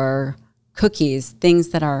or cookies, things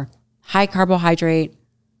that are high carbohydrate,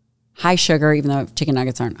 high sugar, even though chicken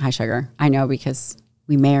nuggets aren't high sugar. I know because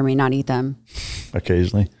we may or may not eat them.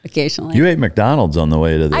 Occasionally. You ate McDonald's on the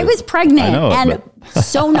way to the... I was pregnant and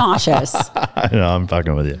so nauseous. I know, I'm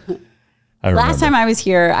fucking with you. Last time I was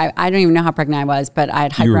here, I don't even know how pregnant I was, but I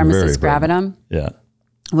had hyperemesis gravidum. Yeah.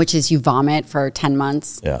 Which is you vomit for 10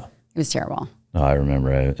 months. Yeah. It was terrible. No, I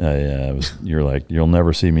remember. You're like, you'll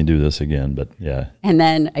never see me do this again, but yeah. And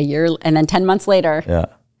then 10 months later. Yeah.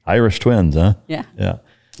 Irish twins, huh? Yeah. Yeah.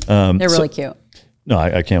 They're really cute. No,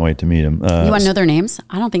 I can't wait to meet them. You want to know their names?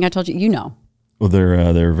 I don't think I told you. You know. Well,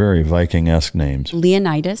 they're very Viking-esque names.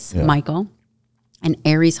 Leonidas, Michael, and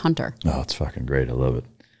Aries Hunter. Oh, it's fucking great. I love it.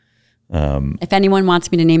 If anyone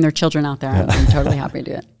wants me to name their children out there, I'm totally happy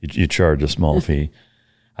to do it. You charge a small fee.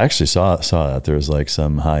 I actually saw that there's like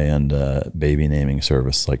some high-end baby naming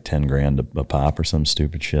service, like 10 grand a pop or some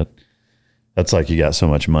stupid shit. That's like you got so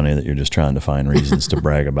much money that you're just trying to find reasons to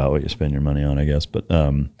brag about what you spend your money on, I guess. But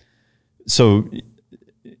so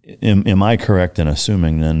am I correct in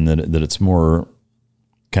assuming then that it's more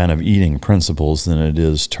kind of eating principles than it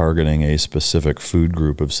is targeting a specific food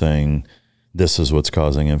group of saying this is what's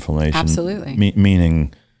causing inflammation? Absolutely.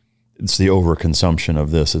 Meaning it's the overconsumption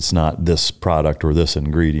of this. It's not this product or this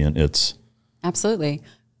ingredient. It's... Absolutely.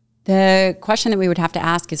 The question that we would have to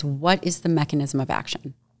ask is, what is the mechanism of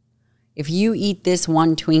action? If you eat this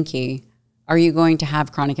one Twinkie, are you going to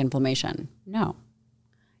have chronic inflammation? No.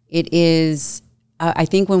 It is, I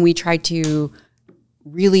think when we try to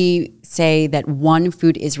really say that one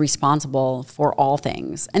food is responsible for all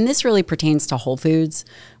things, and this really pertains to whole foods,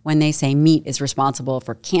 when they say meat is responsible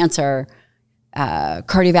for cancer,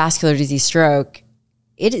 cardiovascular disease, stroke,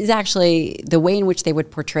 it is actually the way in which they would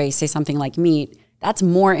portray, say something like meat, that's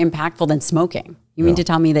more impactful than smoking. You mean to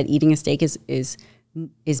tell me that eating a steak is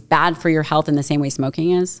bad for your health in the same way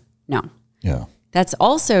smoking is? No. Yeah. That's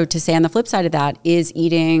also to say on the flip side of that, is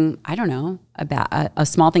eating, I don't know, a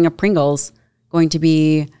small thing of Pringles going to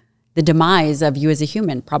be the demise of you as a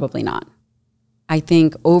human? Probably not. I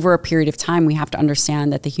think over a period of time, we have to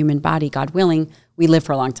understand that the human body, God willing, we live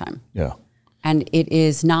for a long time. Yeah. And it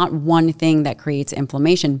is not one thing that creates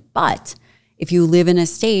inflammation. But if you live in a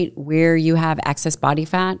state where you have excess body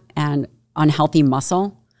fat and unhealthy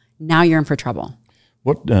muscle, now you're in for trouble.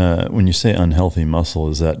 What when you say unhealthy muscle,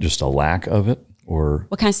 is that just a lack of it, or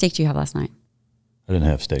what kind of steak do you have last night? I didn't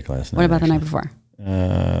have steak last night. What about the night before?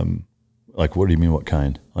 Like, what do you mean? What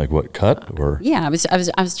kind? Like what cut? Or yeah, I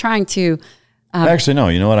was trying to. Actually, no.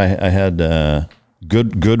 You know what? I had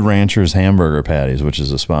Good Ranchers hamburger patties, which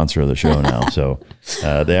is a sponsor of the show now. So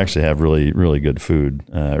they actually have really good food,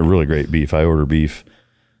 really great beef. I order beef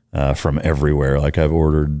from everywhere. Like I've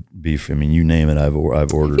ordered beef. I mean, you name it, I've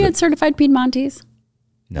ordered. Have you had certified Piedmontese?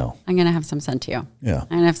 No. I'm gonna have some sent to you. Yeah.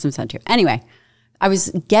 I'm gonna have some sent to you. Anyway, I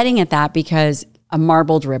was getting at that because a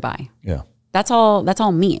marbled ribeye. Yeah. That's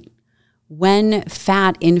all meat. When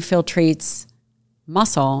fat infiltrates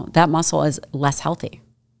muscle, that muscle is less healthy.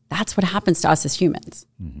 That's what happens to us as humans.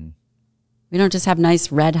 Mm-hmm. We don't just have nice,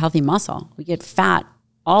 red, healthy muscle. We get fat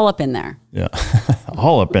all up in there. Yeah,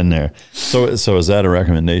 all up in there. So is that a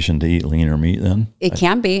recommendation to eat leaner meat then? It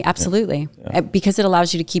can be, absolutely. Yeah. Because it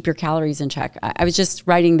allows you to keep your calories in check. I was just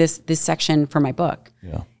writing this section for my book.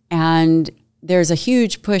 Yeah. And there's a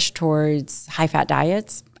huge push towards high-fat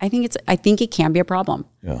diets. I think it can be a problem.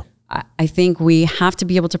 Yeah. I think we have to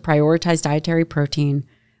be able to prioritize dietary protein.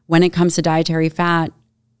 When it comes to dietary fat,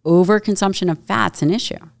 overconsumption of fat's an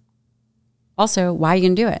issue. Also, why are you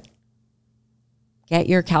going to do it? Get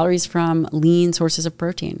your calories from lean sources of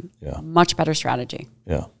protein. Yeah. Much better strategy.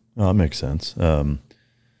 Yeah. Well, that makes sense.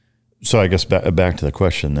 So I guess back to the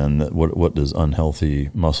question then, what does unhealthy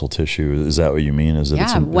muscle tissue, is that what you mean? Is it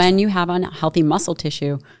when you have unhealthy muscle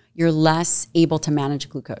tissue, you're less able to manage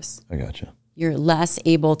glucose. I gotcha. You're less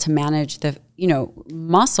able to manage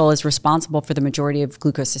muscle is responsible for the majority of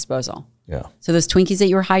glucose disposal. Yeah. So those Twinkies that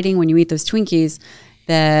you were hiding, when you eat those Twinkies,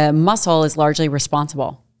 the muscle is largely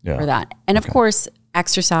responsible for that. And of course,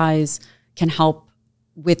 exercise can help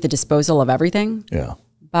with the disposal of everything. Yeah.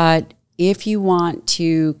 But if you want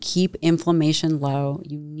to keep inflammation low,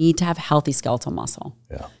 you need to have healthy skeletal muscle.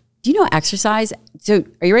 Yeah. Do you know exercise? So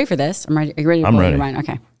are you ready for this? I'm ready. Are you ready to blow your mind?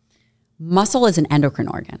 Okay. Muscle is an endocrine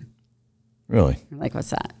organ. Really? You're like,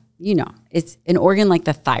 what's that? You know, it's an organ like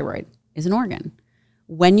the thyroid is an organ.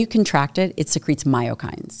 When you contract it, it secretes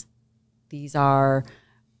myokines. These are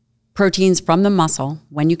proteins from the muscle,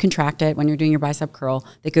 when you contract it, when you're doing your bicep curl,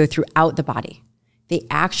 that go throughout the body. They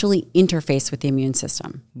actually interface with the immune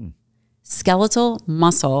system. Skeletal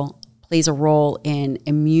muscle plays a role in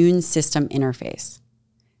immune system interface.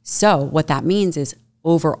 So what that means is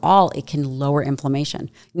overall, it can lower inflammation.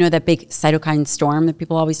 You know that big cytokine storm that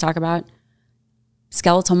people always talk about?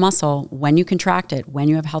 Skeletal muscle, when you contract it, when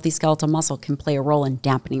you have healthy skeletal muscle, can play a role in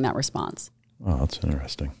dampening that response. Oh, that's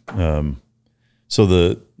interesting. So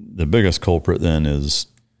the biggest culprit then is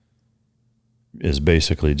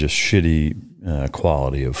basically just shitty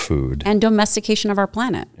quality of food. And domestication of our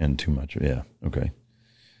planet. And too much, yeah, okay.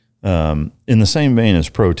 In the same vein as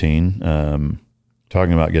protein,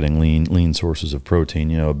 talking about getting lean sources of protein,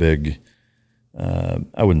 you know, a big,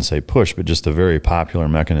 I wouldn't say push, but just a very popular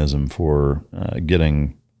mechanism for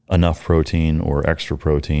getting enough protein or extra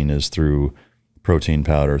protein is through protein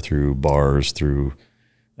powder, through bars, through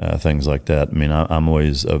things like that. I mean, I'm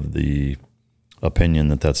always of the opinion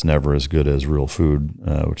that that's never as good as real food,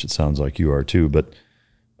 which it sounds like you are too. But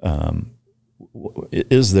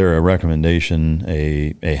is there a recommendation,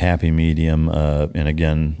 a happy medium? And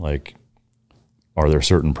again, like, are there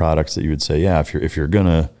certain products that you would say, yeah, if you're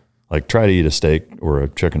gonna like try to eat a steak or a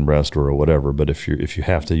chicken breast or whatever, but if you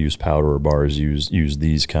have to use powder or bars, use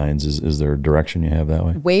these kinds. Is there a direction you have that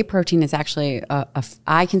way? Whey protein is actually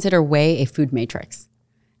I consider whey a food matrix.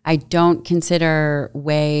 I don't consider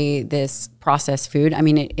whey this processed food. I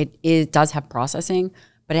mean, it does have processing,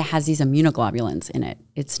 but it has these immunoglobulins in it.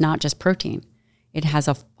 It's not just protein. It has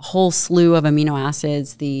a whole slew of amino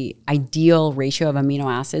acids, the ideal ratio of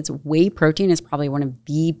amino acids. Whey protein is probably one of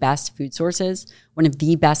the best food sources, one of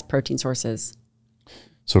the best protein sources.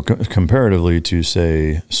 So comparatively to,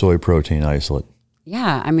 say, soy protein isolate.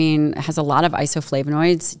 Yeah, I mean, it has a lot of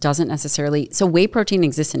isoflavonoids, doesn't necessarily. So whey protein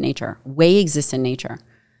exists in nature. Whey exists in nature.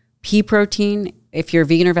 Pea protein, if you're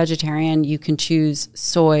vegan or vegetarian, you can choose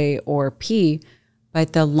soy or pea,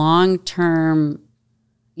 but the long-term,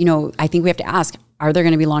 you know, I think we have to ask, are there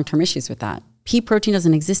going to be long-term issues with that? Pea protein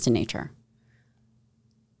doesn't exist in nature.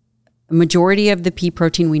 A majority of the pea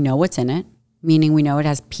protein, we know what's in it, meaning we know it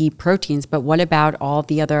has pea proteins, but what about all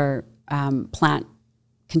the other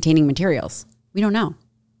plant-containing materials? We don't know.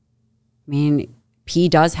 I mean, pea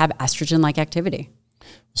does have estrogen-like activity.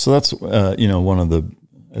 So that's, you know, one of the,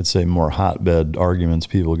 I'd say, more hotbed arguments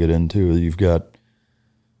people get into. You've got,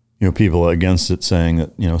 you know, people against it saying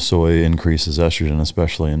that, you know, soy increases estrogen,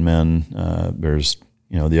 especially in men. There's,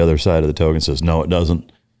 you know, the other side of the token says, no, it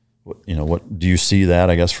doesn't. You know, what do you see that,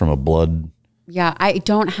 I guess, from a blood? Yeah, I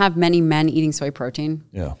don't have many men eating soy protein.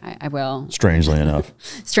 Yeah. I will. Strangely enough.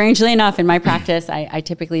 Strangely enough, in my practice, I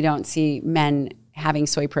typically don't see men having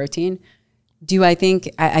soy protein. I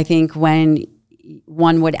think when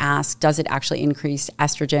one would ask, does it actually increase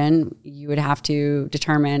estrogen? You would have to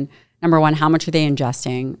determine, number one, how much are they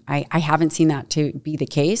ingesting? I haven't seen that to be the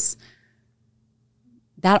case.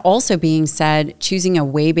 That also being said, choosing a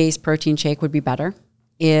whey-based protein shake would be better.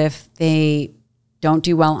 If they don't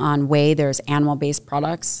do well on whey, there's animal-based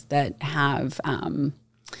products that have,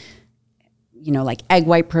 you know, like egg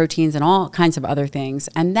white proteins and all kinds of other things.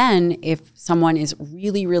 And then if someone is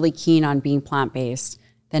really, really keen on being plant-based,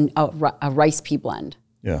 then a rice pea blend.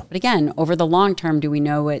 Yeah. But again, over the long term, do we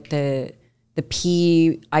know what the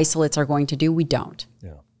pea isolates are going to do? We don't.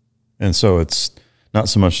 Yeah. And so it's not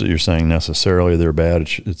so much that you're saying necessarily they're bad.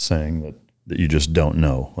 It's saying that you just don't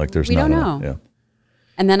know. Like there's not enough. Yeah.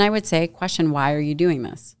 And then I would say, question, why are you doing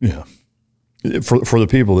this? Yeah. For the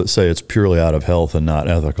people that say it's purely out of health and not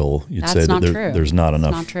ethical, you'd say that there's not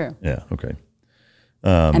enough. That's not true. Yeah. Okay.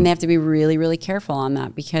 And they have to be really, really careful on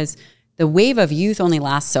that because the wave of youth only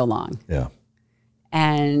lasts so long. Yeah.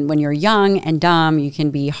 And when you're young and dumb, you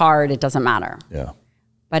can be hard. It doesn't matter. Yeah.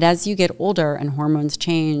 But as you get older and hormones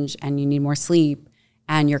change and you need more sleep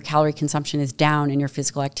and your calorie consumption is down and your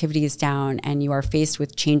physical activity is down and you are faced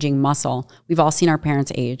with changing muscle. We've all seen our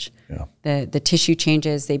parents age. Yeah. The tissue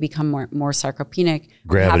changes. They become more sarcopenic.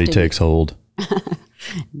 Gravity takes hold.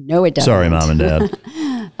 No, it doesn't. Sorry, Mom and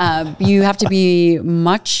Dad. You have to be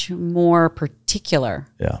much more particular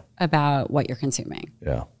yeah. about what you're consuming.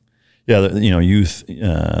 Yeah. Yeah, youth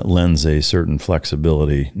lends a certain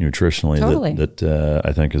flexibility nutritionally totally. that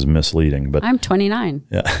I think is misleading. But I'm 29.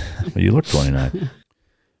 Yeah, well, you look 29. I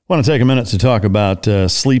want to take a minute to talk about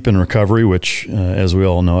sleep and recovery, which, as we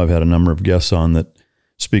all know, I've had a number of guests on that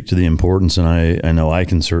speak to the importance, and I know I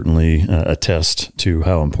can certainly attest to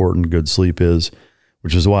how important good sleep is,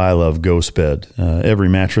 which is why I love Ghost Bed. Every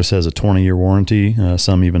mattress has a 20-year warranty.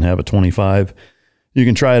 Some even have a 25. You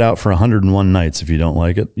can try it out for 101 nights. If you don't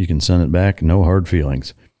like it, you can send it back. No hard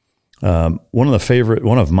feelings. One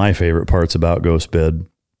of my favorite parts about Ghost Bed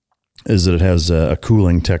is that it has a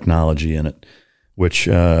cooling technology in it, which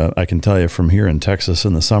I can tell you from here in Texas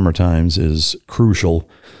in the summer times is crucial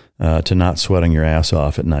to not sweating your ass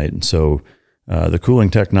off at night. And so the cooling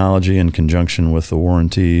technology in conjunction with the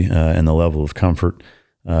warranty and the level of comfort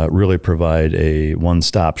really provide a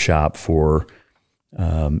one-stop shop for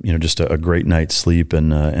just a great night's sleep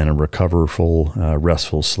and a recoverful,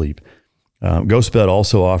 restful sleep. Ghost Bed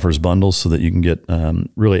also offers bundles so that you can get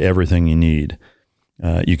really everything you need.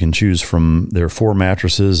 You can choose from their 4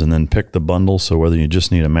 mattresses and then pick the bundle. So whether you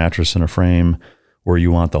just need a mattress and a frame or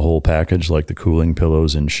you want the whole package like the cooling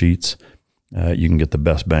pillows and sheets, you can get the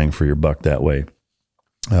best bang for your buck that way.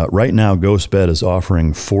 Right now, Ghost Bed is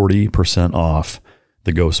offering 40% off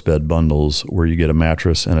the Ghost Bed bundles where you get a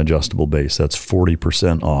mattress and adjustable base. That's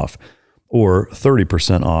 40% off, or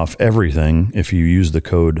 30% off everything if you use the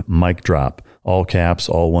code MicDrop, all caps,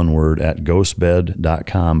 all one word, at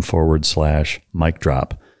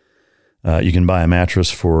ghostbed.com/MicDrop. You can buy a mattress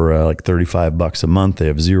for like $35 a month. They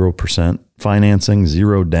have 0% financing,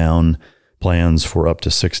 0 down plans for up to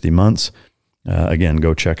 60 months. Again,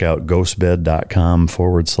 go check out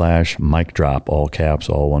ghostbed.com/MicDrop, all caps,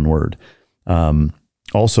 all one word.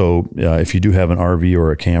 Also, if you do have an RV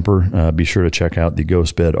or a camper, be sure to check out the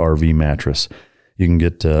Ghost Bed RV mattress. You can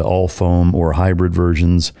get all foam or hybrid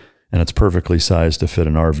versions, and it's perfectly sized to fit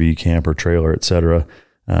an RV, camper, trailer, etc.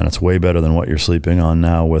 And it's way better than what you're sleeping on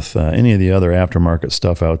now with any of the other aftermarket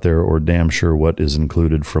stuff out there, or damn sure what is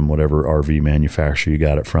included from whatever RV manufacturer you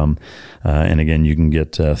got it from. And again, you can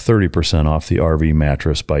get 30% off the RV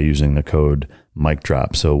mattress by using the code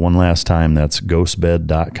MicDrop. So one last time, that's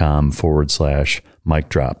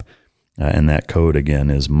ghostbed.com/MicDrop. And that code again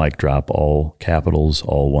is MicDrop, all capitals,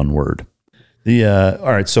 all one word.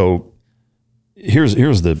 All right, so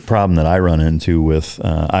here's the problem that I run into with,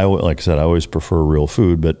 like I said, I always prefer real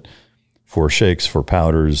food, but for shakes, for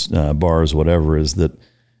powders, bars, whatever, is that,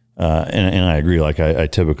 and I agree, like I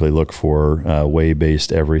typically look for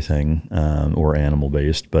whey-based everything or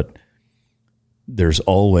animal-based, but there's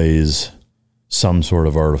always some sort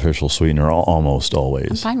of artificial sweetener, almost always.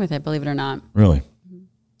 I'm fine with it, believe it or not. Really?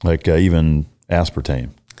 Mm-hmm. Like even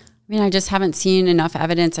aspartame? I mean, I just haven't seen enough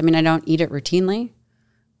evidence. I mean, I don't eat it routinely.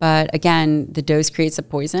 But again, the dose creates a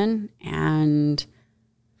poison. And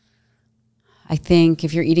I think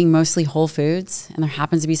if you're eating mostly whole foods and there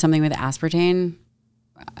happens to be something with aspartame,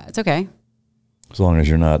 it's okay. As long as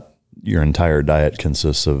your entire diet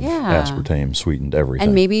consists of aspartame sweetened everything.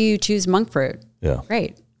 And maybe you choose monk fruit. Yeah.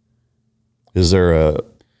 Great. Is there a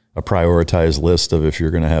prioritized list of if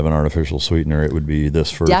you're going to have an artificial sweetener, it would be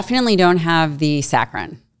this first? Definitely don't have the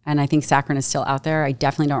saccharin. And I think saccharin is still out there. I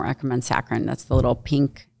definitely don't recommend saccharin. That's the little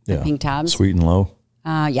pink tabs. Sweet and low.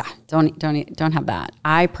 Yeah, don't have that.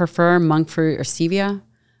 I prefer monk fruit or stevia.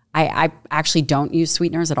 I actually don't use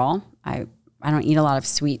sweeteners at all. I don't eat a lot of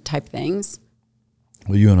sweet type things.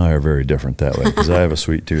 Well, you and I are very different that way because I have a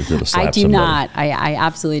sweet tooth that'll slap I do somebody. not. I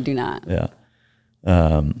absolutely do not. Yeah.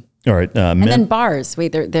 All right. And then bars.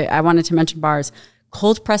 Wait, I wanted to mention bars.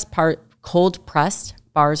 Cold pressed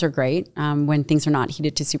bars are great when things are not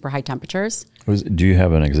heated to super high temperatures. Do you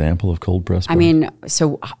have an example of cold pressed bar? I mean,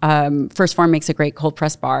 so First Form makes a great cold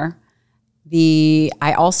pressed bar.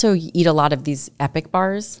 I also eat a lot of these Epic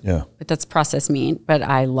bars. Yeah. But that's processed meat, but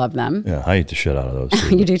I love them. Yeah, I eat the shit out of those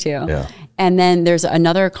too. You do too. Yeah. And then there's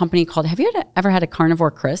another company called, have you ever had a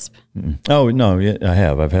carnivore crisp? Oh, no, yeah, I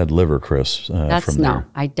have. I've had liver crisps from there. No,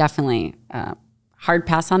 I definitely, hard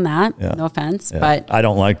pass on that. Yeah. No offense, but I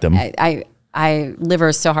don't like them. I liver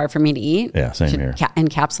is so hard for me to eat. Yeah, same here.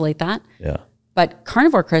 Encapsulate that. Yeah. But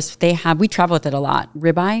carnivore crisp, we travel with it a lot.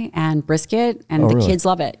 Ribeye and brisket, and the kids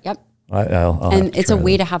love it. Yep. I'll and it's a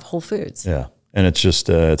way to have whole foods. Yeah. And it's just,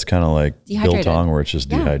 it's kind of like biltong where it's just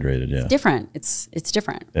dehydrated. Yeah. It's different. It's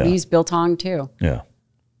different. Yeah. We use biltong too. Yeah.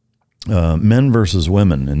 Men versus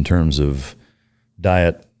women in terms of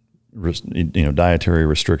diet, dietary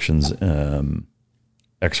restrictions,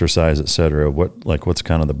 exercise, et cetera. What's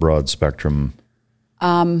kind of the broad spectrum?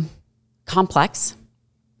 Complex.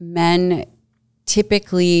 Men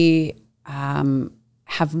typically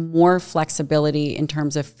have more flexibility in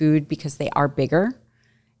terms of food because they are bigger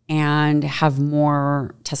and have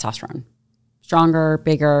more testosterone. Stronger,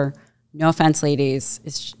 bigger. No offense, ladies.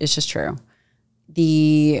 It's just true.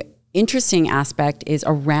 The interesting aspect is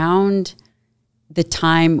around the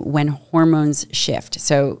time when hormones shift.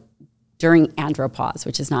 So during andropause,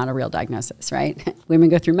 which is not a real diagnosis, right? Women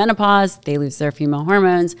go through menopause, they lose their female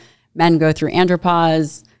hormones. Men go through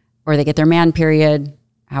andropause, or they get their man period,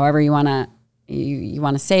 however you want to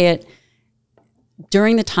say it.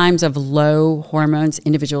 During the times of low hormones,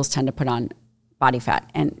 individuals tend to put on body fat.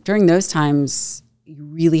 And during those times, you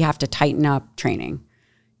really have to tighten up training.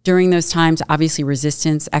 During those times, obviously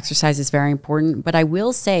resistance exercise is very important, but I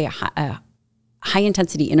will say high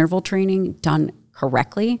intensity interval training done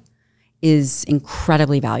correctly is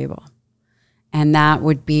incredibly valuable. And that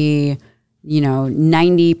would be,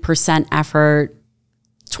 90% effort,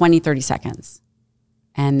 20, 30 seconds,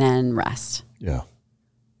 and then rest. Yeah.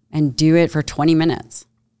 And do it for 20 minutes.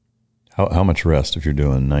 How much rest if you're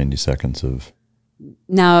doing 90 seconds of?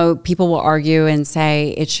 Now, people will argue and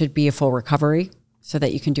say it should be a full recovery so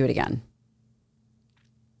that you can do it again.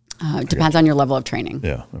 Depends on your level of training.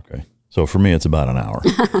 Yeah, okay. So for me, it's about an hour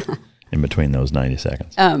in between those 90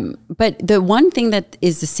 seconds. But the one thing that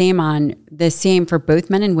is the same for both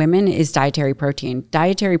men and women is dietary protein.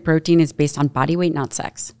 Dietary protein is based on body weight, not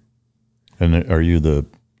sex. And are you the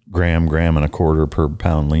gram and a quarter per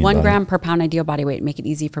pound lean? 1 gram per pound ideal body weight. Make it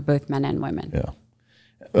easy for both men and women. Yeah.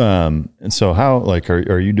 And so how,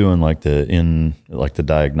 are you doing the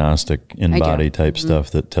diagnostic in-body type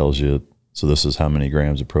stuff that tells you, so this is how many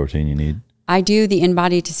grams of protein you need? I do the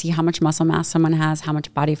in-body to see how much muscle mass someone has, how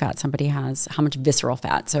much body fat somebody has, how much visceral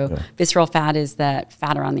fat. So visceral fat is that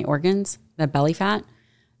fat around the organs, the belly fat.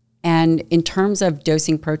 And in terms of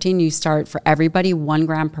dosing protein, you start for everybody 1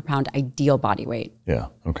 gram per pound ideal body weight. Yeah.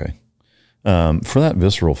 Okay. For that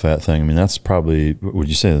visceral fat thing, I mean, that's probably, would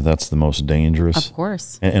you say that that's the most dangerous? Of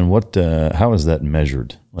course. And what, how is that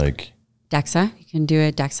measured? DEXA, you can do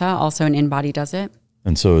it. DEXA, also an in-body does it.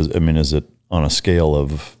 And so, is it on a scale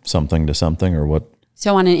of something to something or what?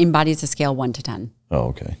 So on an in-body, it's a scale 1 to 10. Oh,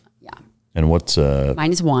 okay. Yeah. And what's...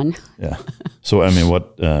 Mine is 1. Yeah. So,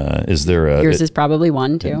 what, is there a... Yours is probably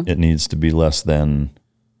 1 too. It needs to be less than...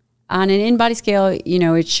 On an in-body scale,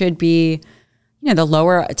 it should be,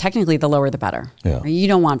 technically the lower the better. Yeah. You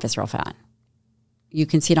don't want visceral fat. You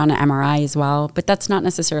can see it on an MRI as well, but that's not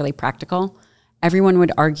necessarily practical.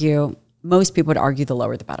 Most people would argue the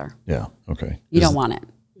lower the better. Yeah, okay. You don't want it.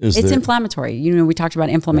 It's inflammatory. We talked about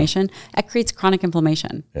inflammation. Yeah. It creates chronic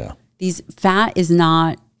inflammation. Yeah. Fat is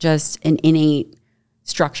not just an innate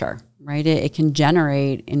structure, right? It can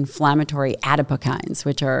generate inflammatory adipokines,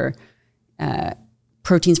 which are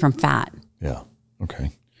proteins from fat. Yeah. Okay.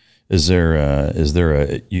 Is there a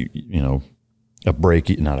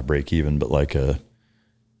break, not a break even, but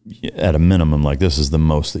at a minimum, this is the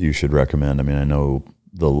most that you should recommend? I mean, I know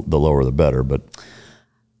the lower the better, but.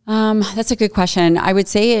 That's a good question. I would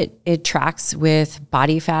say it tracks with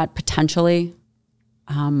body fat potentially.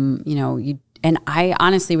 And I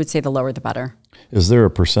honestly would say the lower the better. Is there a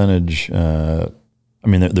percentage? There's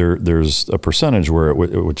a percentage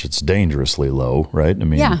which it's dangerously low, right?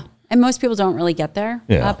 Yeah, and most people don't really get there.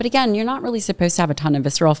 Yeah. But again, you're not really supposed to have a ton of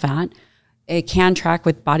visceral fat. It can track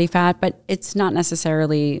with body fat, but it's not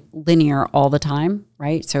necessarily linear all the time,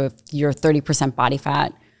 right? So if you're 30% body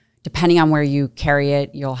fat, depending on where you carry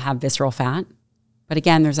it, you'll have visceral fat. But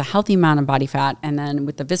again, there's a healthy amount of body fat. And then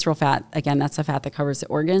with the visceral fat, again, that's the fat that covers the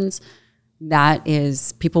organs. That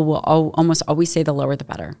is, people will almost always say the lower the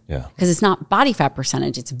better. Yeah. Because it's not body fat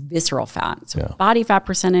percentage, it's visceral fat. So body fat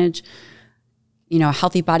percentage, a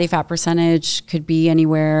healthy body fat percentage could be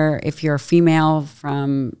anywhere, if you're a female,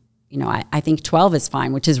 from, I think 12 is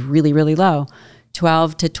fine, which is really, really low.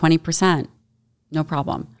 12 to 20%. No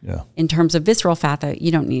problem. Yeah. In terms of visceral fat, though,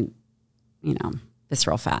 you don't need,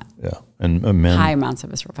 visceral fat. Yeah. And men, high amounts of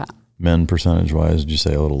visceral fat. Men percentage-wise, did you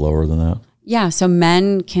say a little lower than that? Yeah. So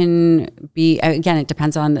men can be, again, it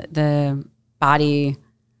depends on the body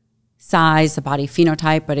size, the body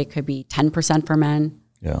phenotype, but it could be 10% for men.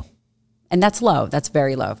 Yeah. And that's low. That's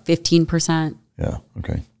very low. 15%. Yeah.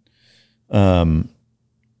 Okay. But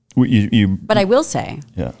I will say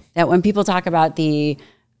that when people talk about the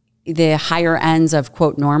higher ends of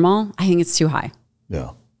quote normal, I think it's too high.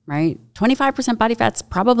 Yeah. Right? 25% body fat's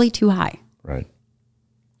probably too high. Right.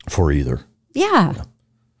 For either. Yeah.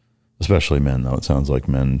 Especially men, though. It sounds like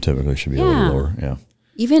men typically should be a little lower. Yeah.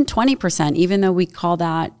 Even 20%, even though we call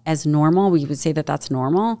that as normal, we would say that that's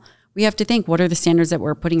normal. We have to think, what are the standards that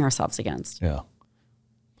we're putting ourselves against? Yeah.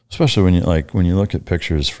 Especially when you look at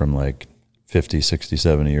pictures from 50, 60,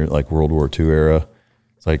 70 years, World War II era,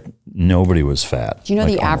 It's like nobody was fat. Do you know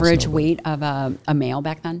like the average weight of a male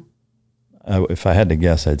back then? If I had to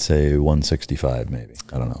guess, I'd say 165 maybe.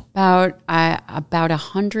 I don't know. About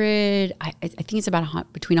 100, I think it's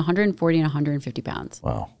about between 140 and 150 pounds.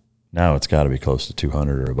 Wow. Now it's got to be close to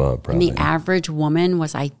 200 or above probably. And the average woman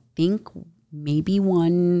was, I think, maybe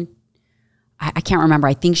I can't remember.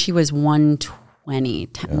 I think she was 120,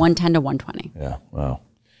 110 to 120. Yeah, wow.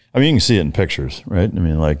 I mean, you can see it in pictures, right? I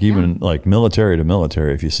mean, like even like military to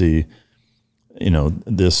military, if you see,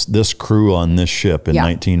 this crew on this ship in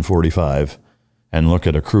 1945 and look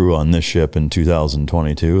at a crew on this ship in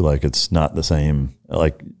 2022, like it's not the same,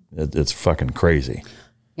 like it's fucking crazy.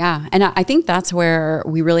 Yeah. And I think that's where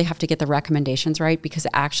we really have to get the recommendations right, because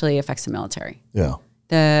it actually affects the military. Yeah.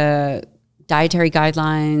 The dietary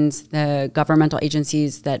guidelines, the governmental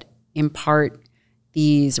agencies that impart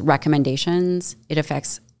these recommendations, it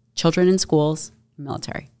affects children in schools,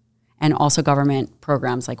 military, and also government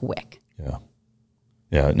programs like WIC. Yeah.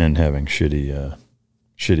 Yeah, and then having shitty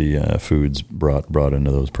foods brought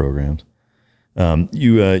into those programs.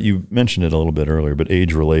 You mentioned it a little bit earlier, but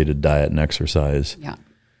age-related diet and exercise. Yeah.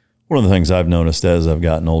 One of the things I've noticed as I've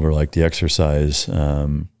gotten older, like the exercise,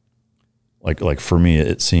 like for me,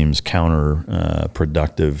 it seems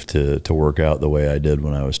counterproductive to work out the way I did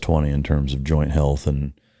when I was 20 in terms of joint health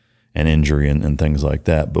and injury and things like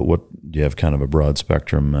that. But what do you have kind of a broad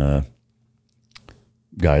spectrum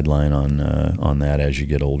guideline on that as you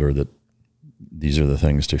get older, that these are the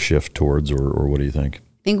things to shift towards, or what do you think?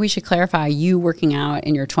 I think we should clarify, you working out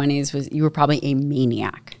in your 20s you were probably a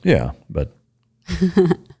maniac. Yeah, but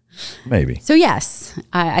maybe. So yes,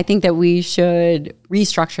 I think that we should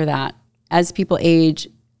restructure that. As people age,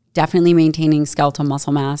 definitely maintaining skeletal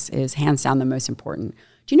muscle mass is hands down the most important.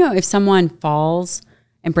 Do you know if someone falls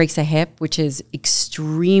and breaks a hip, which is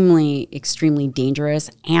extremely, extremely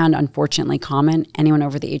dangerous and unfortunately common, anyone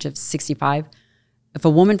over the age of 65, if a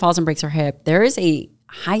woman falls and breaks her hip, there is a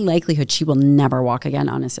high likelihood she will never walk again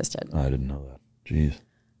unassisted. I didn't know that. Jeez.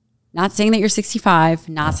 Not saying that you're 65,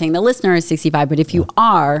 not saying the listener is 65, but if you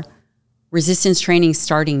are, resistance training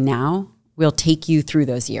starting now will take you through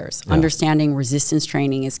those years. Yeah. Understanding resistance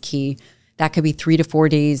training is key. That could be 3 to 4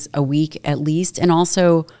 days a week at least, and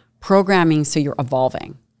also programming so you're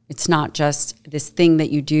evolving. It's not just this thing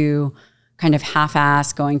that you do kind of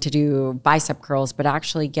half-ass going to do bicep curls, but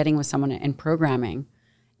actually getting with someone and programming.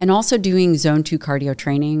 And also doing zone 2 cardio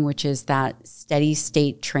training, which is that steady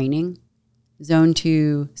state training. Zone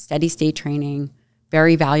 2 steady state training,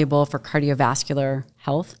 very valuable for cardiovascular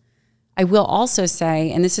health. I will also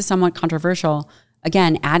say, and this is somewhat controversial,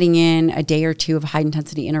 again, adding in a day or two of high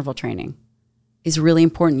intensity interval training is really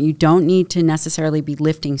important. You don't need to necessarily be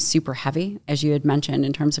lifting super heavy, as you had mentioned,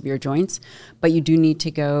 in terms of your joints, but you do need to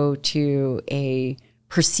go to a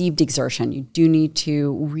perceived exertion. You do need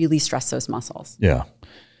to really stress those muscles. Yeah.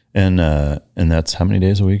 And that's how many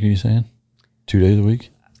days a week are you saying? 2 days a week?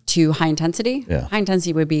 To high intensity? Yeah. High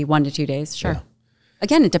intensity would be 1 to 2 days, sure. Yeah.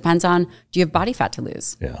 Again, it depends on, do you have body fat to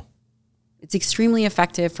lose? Yeah. It's extremely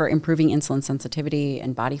effective for improving insulin sensitivity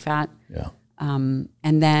and body fat. Yeah. And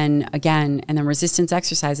then resistance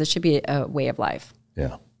exercise, it should be a way of life.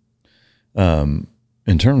 Yeah.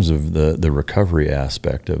 In terms of the recovery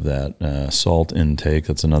aspect of that, salt intake,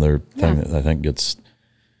 that's another thing that I think gets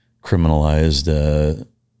criminalized,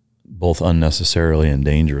 both unnecessarily and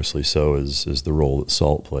dangerously so, is the role that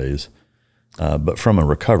salt plays. But from a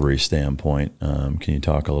recovery standpoint, can you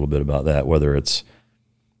talk a little bit about that, whether it's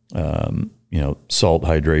salt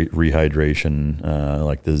rehydration,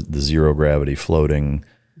 like the zero gravity floating,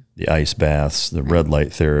 the ice baths, the red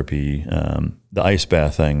light therapy, the ice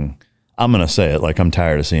bath thing. I'm going to say it, like, I'm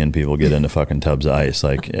tired of seeing people get into fucking tubs of ice.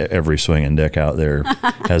 Like, every swinging dick out there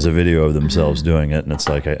has a video of themselves doing it. And it's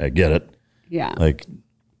like, I get it. Yeah. Like,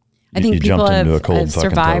 I think people have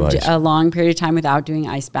survived a long period of time without doing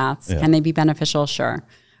ice baths. Yeah. Can they be beneficial? Sure.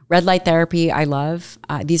 Red light therapy, I love.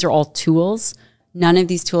 These are all tools. None of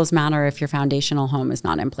these tools matter if your foundational home is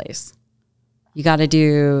not in place. You got to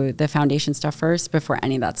do the foundation stuff first before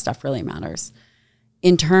any of that stuff really matters.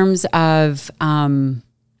 In terms of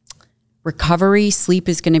recovery, sleep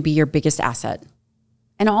is going to be your biggest asset.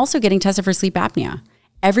 And also getting tested for sleep apnea.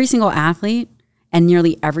 Every single athlete and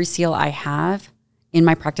nearly every SEAL I have in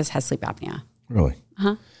my practice has sleep apnea. Really?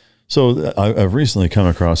 Uh-huh. So I've recently come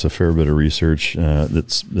across a fair bit of research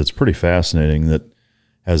that's pretty fascinating, that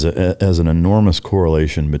has an enormous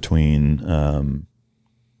correlation between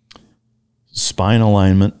spine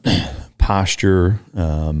alignment, posture,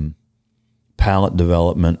 palate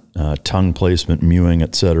development, tongue placement, mewing,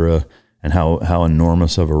 etc., and how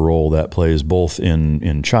enormous of a role that plays both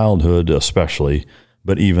in childhood especially,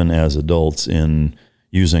 but even as adults in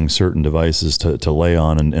using certain devices to lay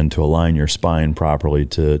on and to align your spine properly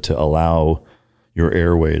to allow your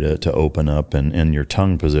airway to open up, and your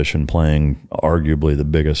tongue position playing arguably the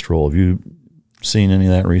biggest role. Have you seen any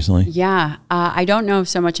of that recently? Yeah. I don't know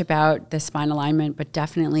so much about the spine alignment, but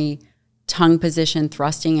definitely tongue position,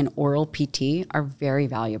 thrusting, and oral PT are very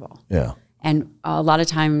valuable. Yeah. And a lot of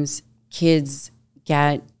times kids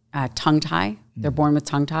get tongue tie. They're born with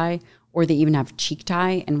tongue tie, or they even have cheek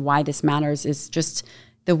tie. And why this matters is just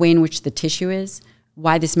the way in which the tissue is.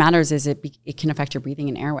 Why this matters is it can affect your breathing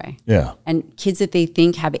and airway. Yeah. And kids that they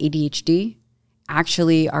think have ADHD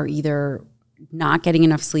actually are either not getting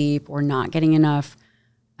enough sleep or not getting enough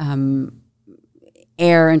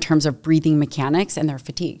air in terms of breathing mechanics, and they're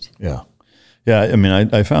fatigued. Yeah. Yeah. I mean,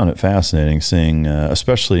 I found it fascinating seeing,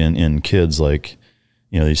 especially in kids like,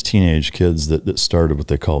 these teenage kids that started what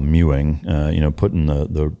they call mewing,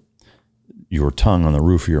 putting your tongue on the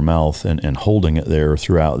roof of your mouth and holding it there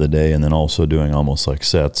throughout the day, and then also doing almost like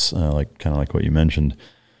sets, kind of like what you mentioned.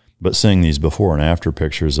 But seeing these before and after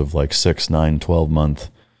pictures of like 6, 9,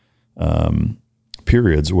 12-month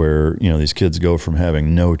periods where, these kids go from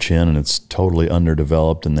having no chin and it's totally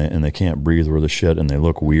underdeveloped and they can't breathe worth a shit and they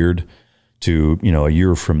look weird, to, a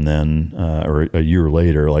year from then or a year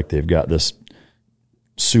later, like they've got this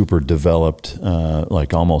super developed,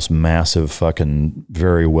 like almost massive fucking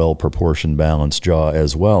very well proportioned balanced jaw,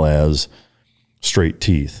 as well as straight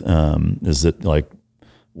teeth. Is it like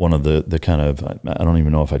one of the kind of, I don't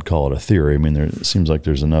even know if I'd call it a theory. I mean, it seems like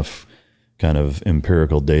there's enough kind of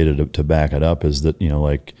empirical data to back it up, is that,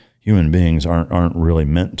 like human beings aren't really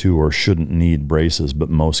meant to or shouldn't need braces, but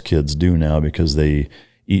most kids do now because they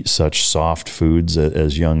eat such soft foods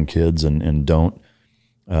as young kids and don't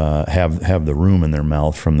have the room in their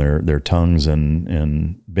mouth from their tongues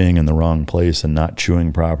and being in the wrong place and not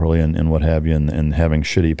chewing properly and what have you, and having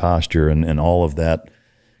shitty posture and all of that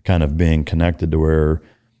kind of being connected to where,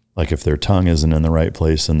 like, if their tongue isn't in the right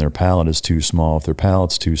place, then their palate is too small. If their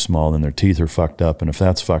palate's too small, then their teeth are fucked up. And if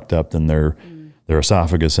that's fucked up, then their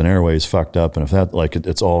esophagus and airway is fucked up. And if that, like,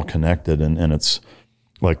 it's all connected, and it's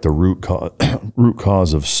like the root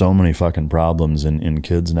cause of so many fucking problems in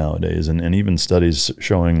kids nowadays. And even studies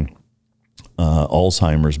showing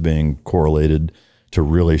Alzheimer's being correlated to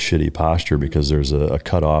really shitty posture, because there's a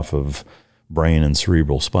cutoff of brain and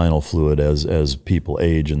cerebral spinal fluid as people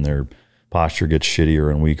age and their posture gets shittier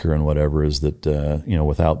and weaker and whatever, is that,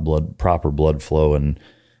 without proper blood flow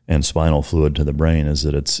and spinal fluid to the brain, is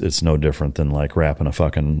that it's no different than like wrapping a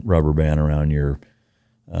fucking rubber band around your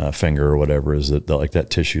finger or whatever, is that like that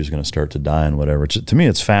tissue is going to start to die and whatever. To me,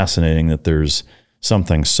 it's fascinating that there's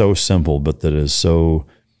something so simple, but that is so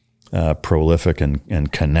prolific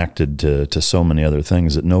and connected to so many other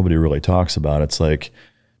things that nobody really talks about. It's like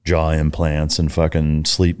jaw implants and fucking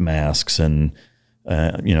sleep masks and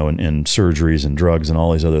and surgeries and drugs and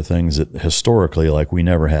all these other things that historically, like, we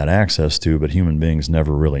never had access to, but human beings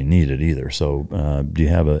never really needed either. So do you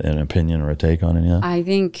have an opinion or a take on any of that? I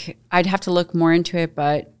think I'd have to look more into it,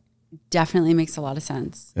 but definitely makes a lot of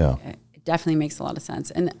sense. Yeah. It definitely makes a lot of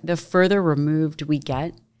sense. And the further removed we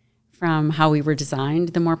get from how we were designed,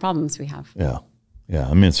 the more problems we have. Yeah. Yeah.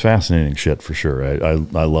 I mean, it's fascinating shit for sure. I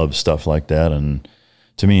love stuff like that. And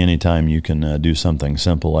to me, anytime you can do something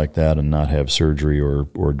simple like that and not have surgery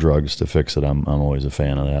or drugs to fix it, I'm always a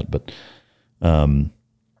fan of that. But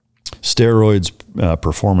steroids,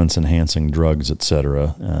 performance enhancing drugs,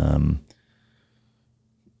 etc.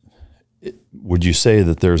 Would you say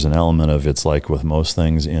that there's an element of, it's like with most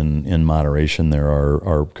things, in moderation, there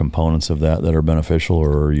are components of that are beneficial,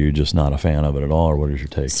 or are you just not a fan of it at all, or what is your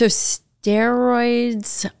take? So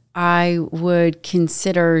steroids, I would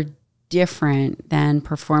consider different than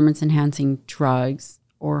performance enhancing drugs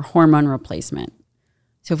or hormone replacement.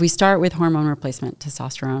 So if we start with hormone replacement,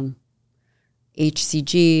 testosterone,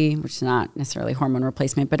 HCG, which is not necessarily hormone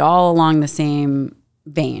replacement, but all along the same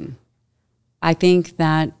vein, I think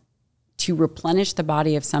that to replenish the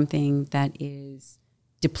body of something that is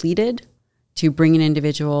depleted, to bring an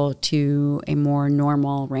individual to a more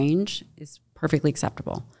normal range, is perfectly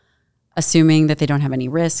acceptable. Assuming that they don't have any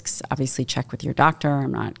risks. Obviously check with your doctor.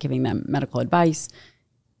 I'm not giving them medical advice.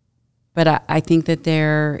 But I think that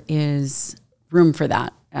there is room for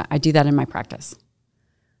that. I do that in my practice.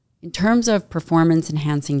 In terms of performance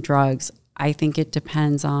enhancing drugs, I think it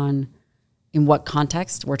depends on in what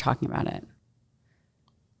context we're talking about it.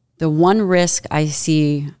 The one risk I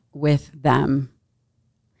see with them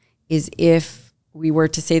is if we were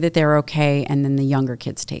to say that they're okay and then the younger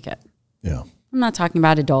kids take it. Yeah. I'm not talking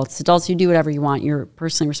about adults. Adults, you do whatever you want. You're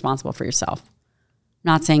personally responsible for yourself. I'm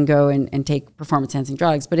not saying go and take performance-enhancing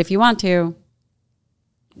drugs, but if you want to,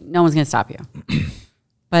 no one's going to stop you.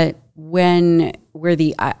 But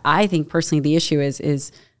I think personally the issue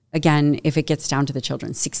is again, if it gets down to the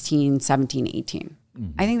children, 16, 17, 18,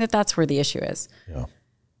 I think that's where the issue is. Yeah.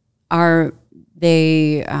 Are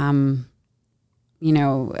they, again,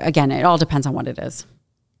 it all depends on what it is.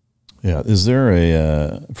 Yeah. Is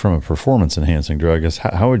there from a performance enhancing drug, I guess,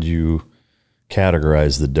 how would you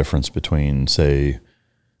categorize the difference between, say,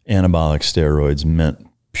 anabolic steroids meant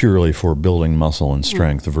purely for building muscle and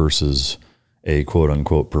strength versus a quote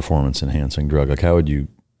unquote performance enhancing drug? Like, how would you?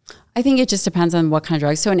 I think it just depends on what kind of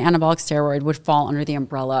drug. So an anabolic steroid would fall under the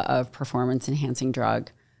umbrella of performance enhancing drug.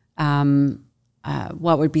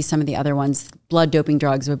 What would be some of the other ones? Blood doping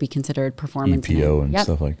drugs would be considered performance. EPO and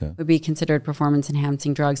stuff like that would be considered performance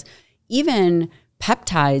enhancing drugs. Even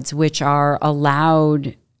peptides, which are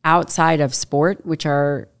allowed outside of sport, which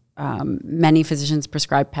are many physicians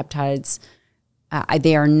prescribe peptides.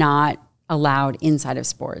 They are not allowed inside of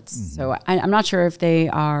sports. So I'm not sure if they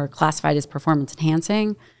are classified as performance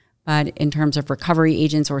enhancing, but in terms of recovery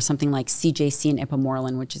agents or something like CJC and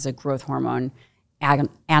ipamorelin, which is a growth hormone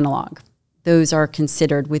analog, those are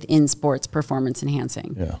considered within sports performance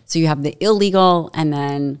enhancing. Yeah. So you have the illegal and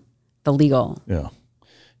then the legal. Yeah.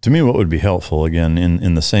 To me, what would be helpful, again,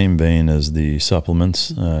 in the same vein as the supplements,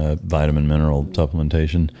 vitamin, mineral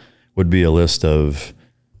supplementation, would be a list of,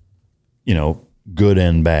 good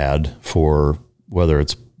and bad for whether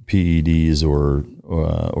it's PEDs or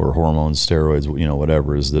hormones, steroids,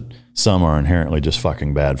 whatever, is that some are inherently just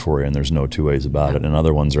fucking bad for you and there's no two ways about it. And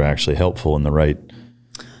other ones are actually helpful in the right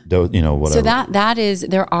dose, whatever. So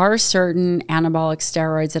there are certain anabolic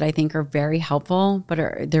steroids that I think are very helpful,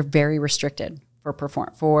 but they're very restricted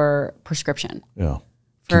for prescription. Yeah.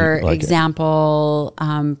 For example,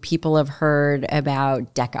 people have heard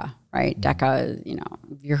about DECA, right? DECA,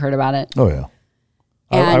 you heard about it? Oh, yeah.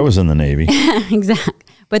 I was in the Navy. Exactly.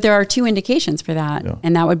 But there are two indications for that,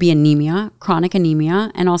 and that would be anemia, chronic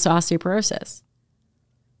anemia, and also osteoporosis.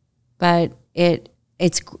 But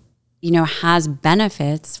it's has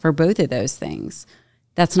benefits for both of those things.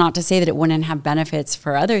 That's not to say that it wouldn't have benefits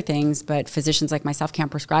for other things, but physicians like myself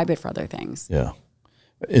can't prescribe it for other things. Yeah.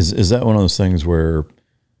 Is that one of those things where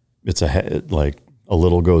it's like a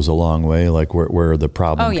little goes a long way, like where the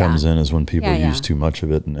problem comes in is when people use too much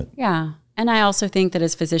of it? Yeah. And I also think that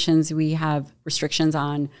as physicians, we have restrictions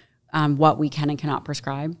on what we can and cannot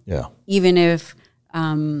prescribe. Yeah. Even if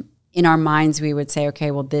in our minds we would say,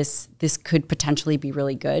 okay, well, this could potentially be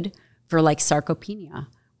really good for like sarcopenia.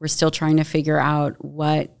 We're still trying to figure out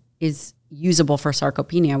what is usable for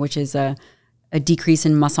sarcopenia, which is a decrease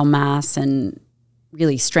in muscle mass and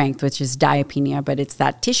really strength, which is diapenia, but it's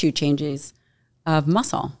that tissue changes of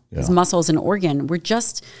muscle. Because muscle is an organ. We're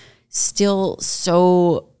just still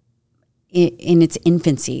so in its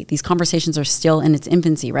infancy. These conversations are still in its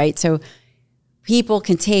infancy, right? So people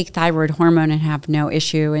can take thyroid hormone and have no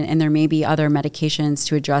issue, and there may be other medications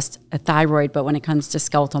to adjust a thyroid, but when it comes to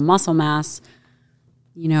skeletal muscle mass,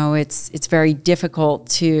 it's very difficult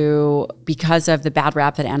to, because of the bad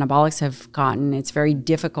rap that anabolics have gotten, it's very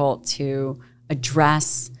difficult to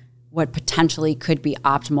address what potentially could be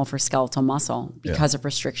optimal for skeletal muscle because of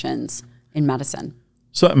restrictions in medicine.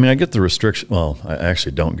 So, I mean, I get the restriction. Well, I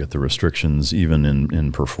actually don't get the restrictions even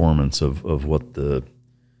in performance of what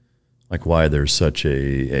why there's such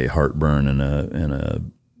a heartburn and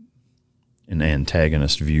an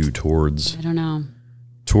antagonist view towards. I don't know.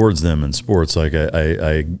 Towards them in sports. Like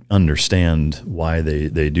I understand why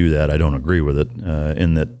they do that. I don't agree with it.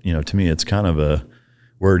 In that, to me, it's kind of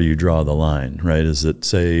where do you draw the line, right? Is it,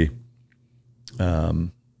 say,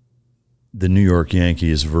 the New York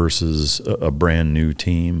Yankees versus a brand new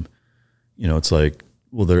team? It's like,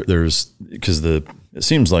 well, there's because it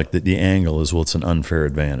seems like the angle is, well, it's an unfair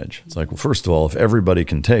advantage. It's like, well, first of all, if everybody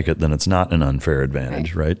can take it, then it's not an unfair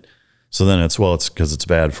advantage, right? So then it's because it's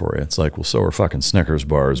bad for you. It's like, well, so are fucking Snickers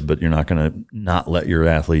bars, but you're not going to not let your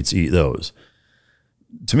athletes eat those.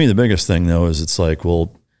 To me, the biggest thing, though, is it's like,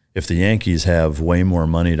 well, if the Yankees have way more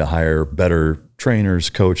money to hire better trainers,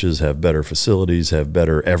 coaches, have better facilities, have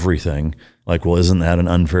better everything, like, well, isn't that an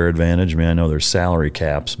unfair advantage? I mean, I know there's salary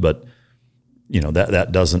caps, but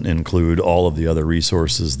that doesn't include all of the other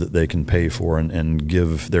resources that they can pay for and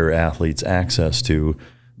give their athletes access to,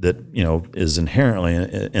 that is inherently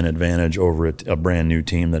an advantage over a brand new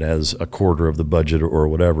team that has a quarter of the budget or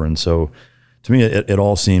whatever. And so to me, it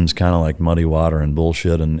all seems kind of like muddy water and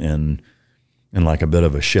bullshit and like a bit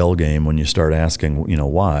of a shell game when you start asking,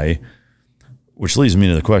 why, which leads me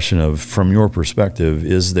to the question of, from your perspective,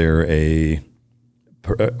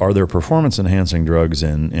 are there performance enhancing drugs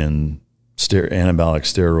and anabolic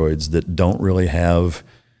steroids that don't really have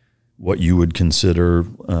what you would consider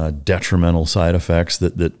detrimental side effects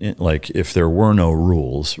that like if there were no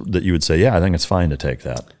rules that you would say, yeah, I think it's fine to take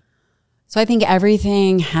that? So I think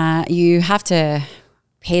everything you have to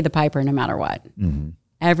pay the piper no matter what. Mm-hmm.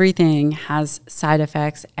 Everything has side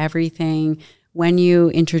effects. Everything, when you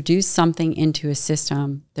introduce something into a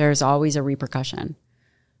system, there's always a repercussion.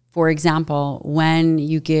 For example, when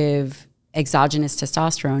you give exogenous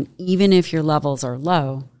testosterone, even if your levels are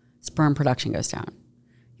low, sperm production goes down.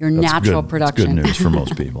 Your natural production. That's good news for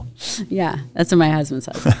most people. Yeah, that's what my husband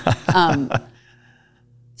says.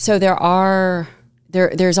 So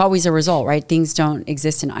there's always a result, right? Things don't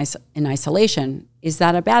exist in isolation. Is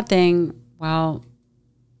that a bad thing? Well,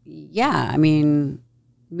 yeah. I mean,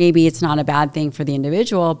 maybe it's not a bad thing for the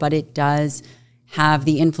individual, but it does have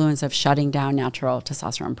the influence of shutting down natural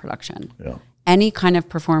testosterone production. Yeah. Any kind of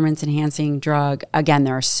performance enhancing drug, again,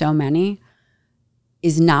 there are so many,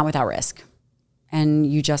 is not without risk. And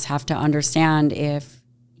you just have to understand if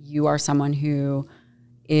you are someone who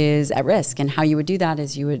is at risk. And how you would do that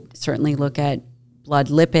is you would certainly look at blood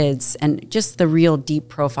lipids and just the real deep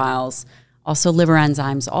profiles, also liver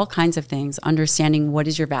enzymes, all kinds of things, understanding what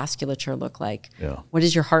does your vasculature look like? Yeah. What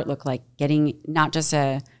does your heart look like? Getting not just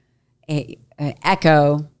a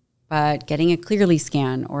echo, but getting a Clearly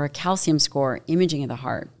scan or a calcium score, imaging of the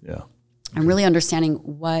heart. Yeah. And really understanding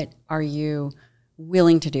what are you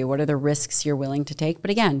willing to do? What are the risks you're willing to take?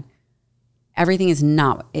 But again, everything is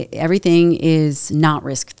not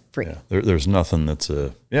risk free. Yeah. There's nothing that's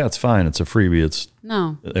it's fine. It's a freebie.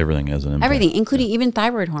 Everything has an impact. Everything, including even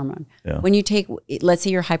thyroid hormone. Yeah. When you take, let's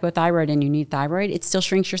say you're hypothyroid and you need thyroid, it still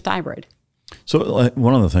shrinks your thyroid. So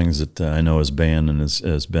one of the things that I know is banned and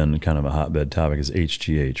has been kind of a hotbed topic is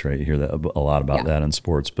HGH, right? You hear that a lot about that in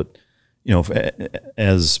sports, but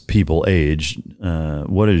as people age,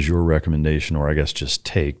 what is your recommendation, or I guess just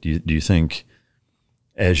take? Do you think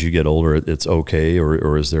as you get older it's okay,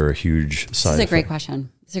 or is there a huge side effect? This is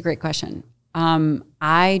a great question.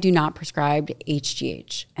 I do not prescribe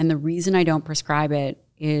HGH, and the reason I don't prescribe it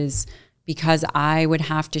is because I would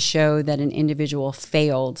have to show that an individual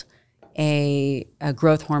failed a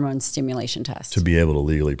growth hormone stimulation test to be able to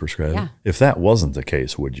legally prescribe it. If that wasn't the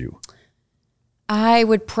case, would you? I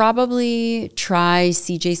would probably try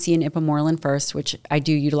CJC and ipamorelin first, which I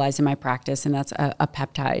do utilize in my practice, and that's a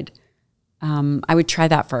peptide. I would try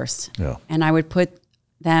that first. Yeah. And I would put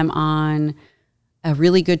them on a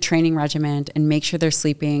really good training regimen and make sure they're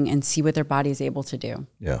sleeping and see what their body is able to do.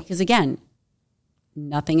 Yeah. Because again,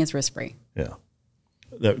 nothing is risk-free. Yeah.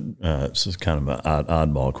 This is kind of an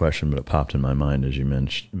oddball question, but it popped in my mind as you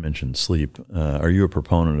mentioned sleep. Are you a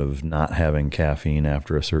proponent of not having caffeine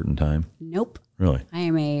after a certain time? Nope. Really? I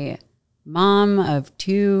am a mom of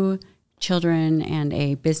 2 children and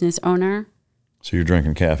a business owner. So you're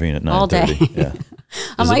drinking caffeine at 9:30? All day. Yeah.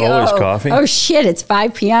 I'm Is it always coffee? Oh shit, it's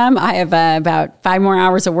 5 p.m. I have about 5 more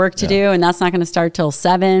hours of work to do, and that's not going to start till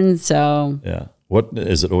 7. So yeah. What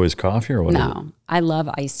is it? Always coffee or what? No, I love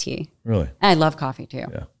iced tea. Really? I love coffee too.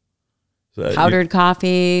 Yeah. So powdered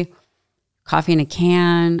coffee, coffee in a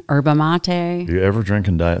can, yerba mate. Are you ever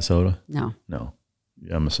drinking diet soda? No. No.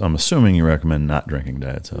 I'm assuming you recommend not drinking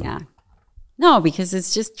diet soda. Yeah. No, because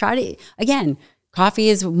it's just again, coffee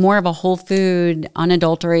is more of a whole food,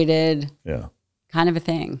 unadulterated kind of a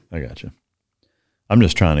thing. I got you. I'm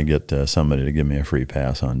just trying to get somebody to give me a free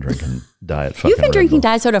pass on drinking diet fucking You've been drinking Red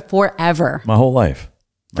Bull. diet soda forever. My whole life.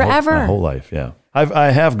 Forever? My whole life, yeah.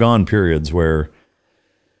 I have gone periods where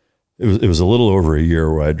it was a little over a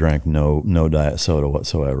year where I drank no diet soda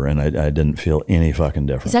whatsoever, and I didn't feel any fucking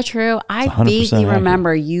different. Is that true? I vaguely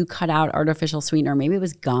remember you cut out artificial sweetener. Maybe it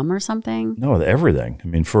was gum or something. No, everything. I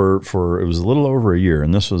mean, for it was a little over a year,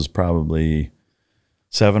 and this was probably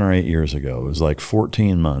 7 or 8 years ago. It was like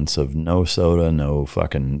 14 months of no soda, no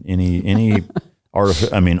fucking any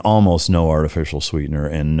almost no artificial sweetener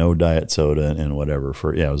and no diet soda and whatever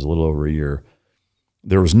it was a little over a year.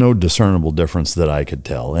 There was no discernible difference that I could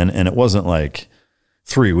tell. And it wasn't like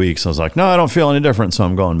 3 weeks. I was like, no, I don't feel any different. So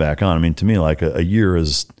I'm going back on. I mean, to me, like a year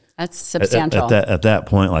is, that's substantial. At that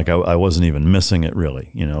point, like I wasn't even missing it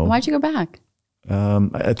really, Why'd you go back?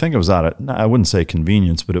 I think it was I wouldn't say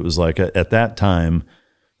convenience, but it was like at that time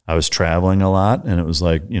I was traveling a lot, and it was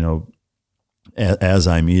like, as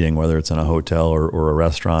I'm eating, whether it's in a hotel or a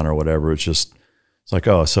restaurant or whatever, it's like,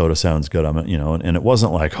 oh, soda sounds good. And it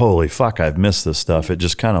wasn't like, holy fuck, I've missed this stuff. It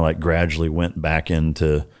just kind of like gradually went back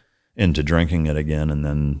into drinking it again, and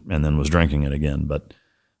then was drinking it again. But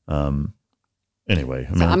anyway,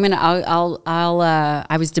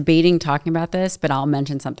 I was debating talking about this, but I'll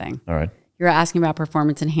mention something. All right. You're asking about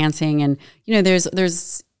performance enhancing, and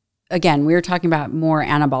there's again, we were talking about more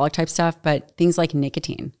anabolic type stuff, but things like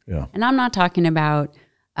nicotine. Yeah. And I'm not talking about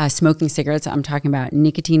smoking cigarettes. I'm talking about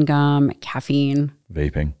nicotine gum, caffeine.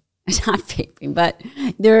 Vaping. Not vaping, but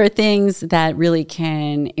there are things that really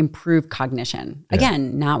can improve cognition. Yeah.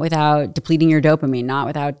 Again, not without depleting your dopamine, not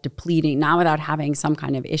without having some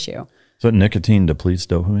kind of issue. So nicotine depletes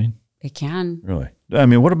dopamine? It can. Really? I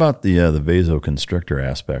mean, what about the vasoconstrictor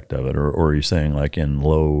aspect of it? Or are you saying like in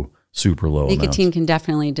super low nicotine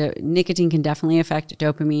amounts? Nicotine can definitely affect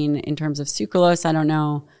dopamine in terms of sucralose. I don't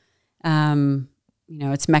know,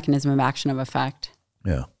 its mechanism of action of effect.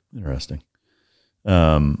 Yeah, interesting.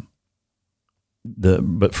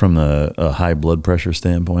 But from a high blood pressure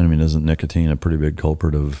standpoint, I mean, isn't nicotine a pretty big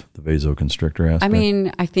culprit of the vasoconstrictor aspect? I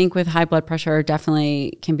mean, I think with high blood pressure,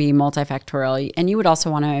 definitely can be multifactorial. And you would also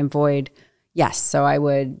want to avoid, so I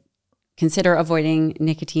would consider avoiding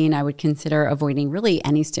nicotine. I would consider avoiding really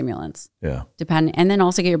any stimulants. Yeah. And then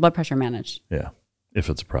also get your blood pressure managed. Yeah. If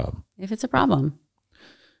it's a problem.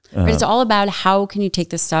 But it's all about how can you take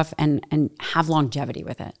this stuff and have longevity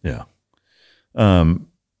with it. Yeah.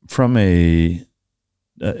 From a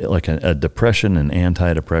depression and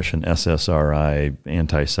antidepressant, SSRI,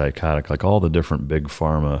 antipsychotic, like all the different big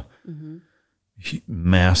pharma,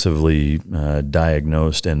 massively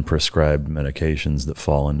diagnosed and prescribed medications that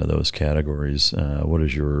fall into those categories. What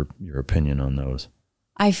is your opinion on those?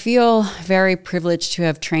 I feel very privileged to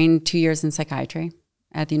have trained 2 years in psychiatry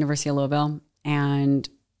at the University of Louisville, and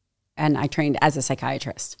I trained as a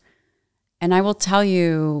psychiatrist. And I will tell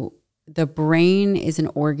you, the brain is an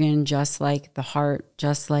organ just like the heart,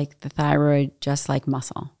 just like the thyroid, just like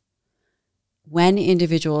muscle. When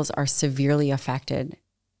individuals are severely affected,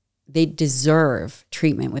 they deserve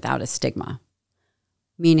treatment without a stigma.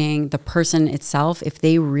 Meaning the person itself, if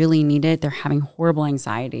they really need it, they're having horrible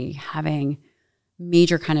anxiety, having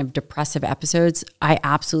major kind of depressive episodes, I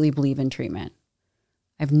absolutely believe in treatment.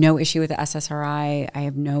 I have no issue with the SSRI. I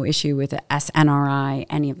have no issue with the SNRI,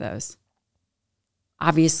 any of those.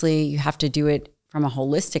 Obviously, you have to do it from a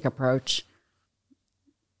holistic approach.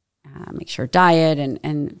 Make sure diet,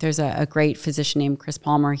 and there's a great physician named Chris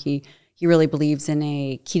Palmer. He really believes in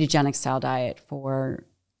a ketogenic style diet for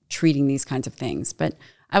treating these kinds of things. But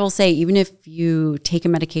I will say, even if you take a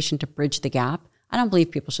medication to bridge the gap, I don't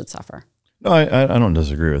believe people should suffer. No, I don't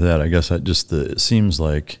disagree with that. I guess it seems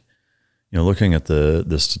like, looking at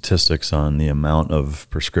the statistics on the amount of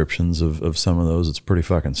prescriptions of some of those, it's pretty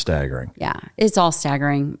fucking staggering. Yeah, it's all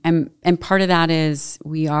staggering. And part of that is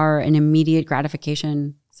we are an immediate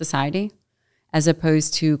gratification society as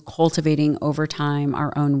opposed to cultivating over time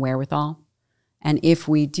our own wherewithal. And if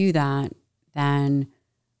we do that, then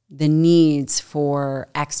the needs for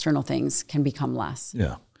external things can become less.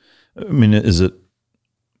 Yeah. I mean, is it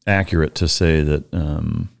accurate to say that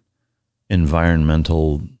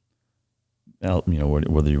environmental,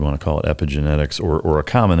 whether you want to call it epigenetics or a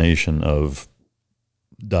combination of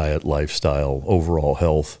diet, lifestyle, overall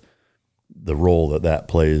health, the role that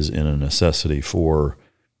plays in a necessity for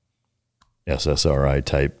SSRI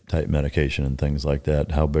type medication and things like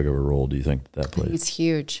that, how big of a role do you think that plays? It's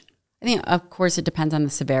huge. I think, of course, it depends on the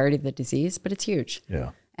severity of the disease, but it's huge.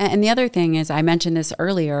 Yeah. And the other thing is, I mentioned this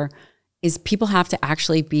earlier, is people have to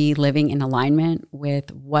actually be living in alignment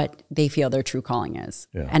with what they feel their true calling is.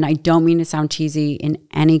 Yeah. And I don't mean to sound cheesy in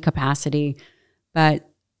any capacity, but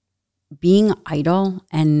being idle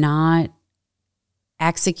and not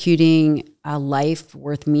executing a life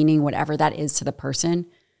worth meaning, whatever that is to the person,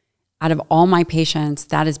 out of all my patients,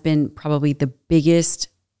 that has been probably the biggest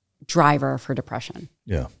driver for depression.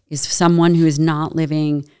 Yeah. Is someone who is not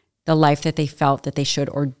living the life that they felt that they should,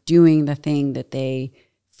 or doing the thing that they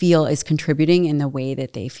feel is contributing in the way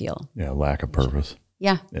that they feel. Yeah, lack of purpose.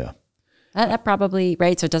 Yeah. Yeah. That probably,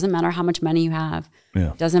 right? So it doesn't matter how much money you have.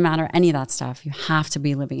 Yeah. It doesn't matter any of that stuff. You have to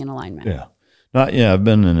be living in alignment. Yeah. I've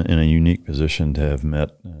been in a unique position to have met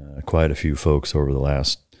quite a few folks over the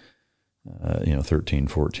last 13,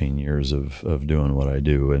 14 years of doing what I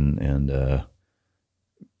do, and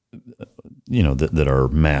that are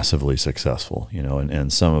massively successful,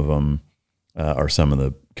 and some of them are some of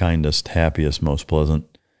the kindest, happiest, most pleasant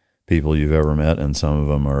people you've ever met, and some of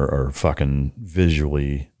them are fucking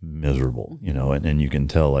visually miserable, and you can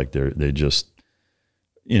tell like they just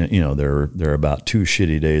they're about 2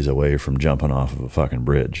 shitty days away from jumping off of a fucking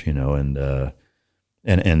bridge, and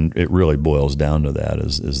it really boils down to that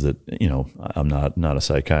is that, I'm not a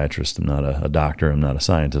psychiatrist, I'm not a doctor, I'm not a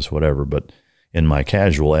scientist, whatever, but in my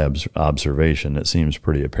casual observation, it seems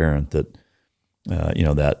pretty apparent that,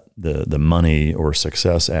 that the money or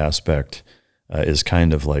success aspect is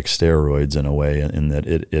kind of like steroids in a way, in that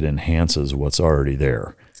it enhances what's already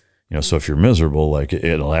there. so if you're miserable, like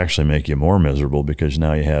it'll actually make you more miserable because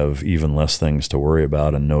now you have even less things to worry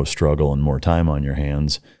about and no struggle and more time on your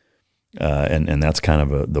hands. And that's kind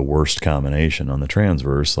of the worst combination on the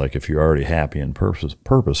transverse. Like if you're already happy and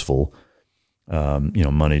purposeful,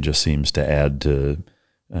 money just seems to add to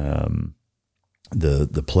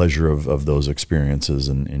the pleasure of those experiences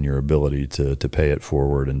and your ability to pay it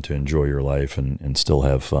forward and to enjoy your life and still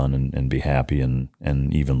have fun and be happy and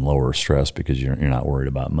even lower stress because you're not worried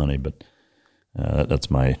about money. But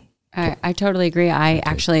that's my... I totally agree. I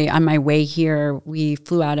actually, on my way here, we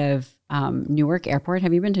flew out of Newark Airport.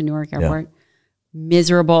 Have you been to Newark Airport? Yeah.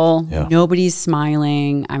 Miserable. Yeah. Nobody's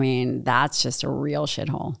smiling. I mean, that's just a real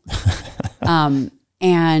shithole.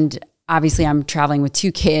 And obviously I'm traveling with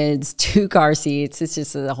 2 kids, 2 car seats. It's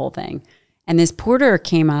just the whole thing. And this porter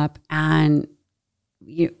came up and,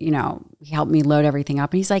 he helped me load everything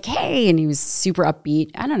up. And he's like, hey, and he was super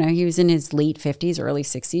upbeat. I don't know. He was in his late 50s, early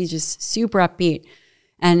 60s, just super upbeat.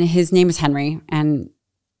 And his name is Henry. And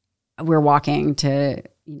we're walking to,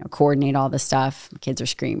 coordinate all this stuff. Kids are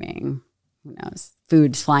screaming, who knows,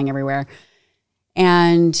 food's flying everywhere.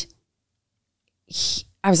 And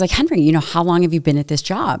I was like, Henry, how long have you been at this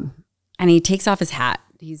job? And he takes off his hat.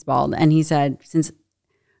 He's bald. And he said,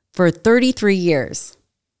 for 33 years,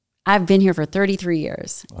 I've been here for 33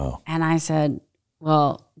 years. Wow. And I said,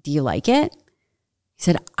 well, do you like it? He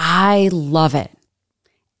said, I love it.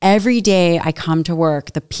 Every day I come to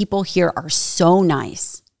work, the people here are so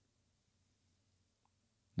nice.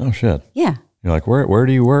 No shit. Yeah. You're like, where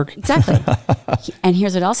do you work? Exactly. And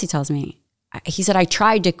here's what else he tells me. He said, I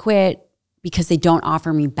tried to quit because they don't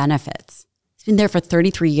offer me benefits. He's been there for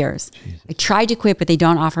 33 years. Jesus. I tried to quit, but they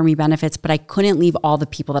don't offer me benefits, but I couldn't leave all the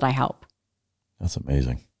people that I help. That's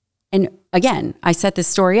amazing. And again, I set this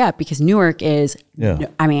story up because Newark is,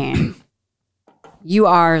 you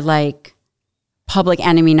are like public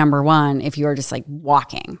enemy number 1 if you're just like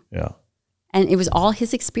walking. Yeah. And it was all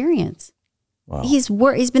his experience. Wow. He's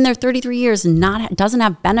been there 33 years and doesn't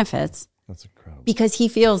have benefits. That's incredible. Because he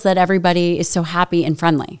feels that everybody is so happy and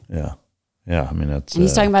friendly. Yeah. Yeah. I mean, that's... And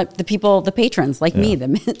he's talking about the people, the patrons like me. The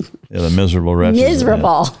miserable wretches.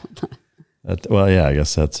 Miserable. Yeah. I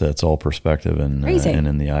guess that's all perspective and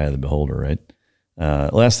in the eye of the beholder, right?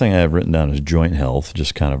 Last thing I have written down is joint health,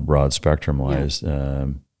 just kind of broad spectrum wise. Yeah.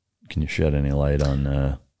 Can you shed any light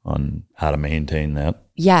on how to maintain that?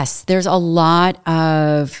 Yes, there's a lot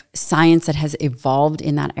of science that has evolved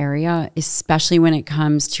in that area, especially when it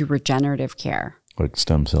comes to regenerative care. Like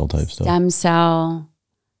stem cell type stuff? Stem cell,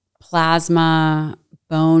 plasma,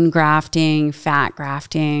 bone grafting, fat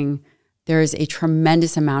grafting. There's a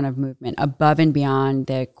tremendous amount of movement above and beyond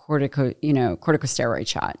the corticosteroid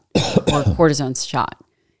shot or cortisone shot.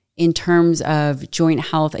 In terms of joint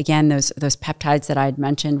health, again, those peptides that I had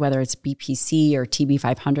mentioned, whether it's BPC or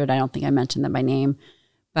TB500, I don't think I mentioned them by name,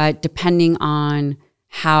 but depending on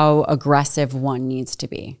how aggressive one needs to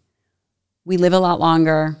be. We live a lot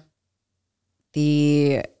longer.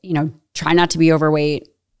 Try not to be overweight,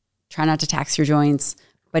 try not to tax your joints,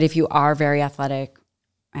 but if you are very athletic,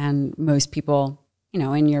 and most people,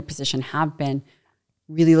 in your position have been,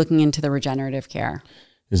 really looking into the regenerative care.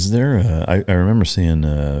 Is there, I remember seeing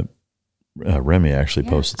Remy actually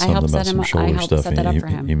posted something about some shoulder stuff.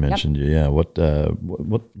 He mentioned you. Yeah. What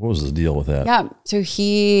was the deal with that? Yeah. So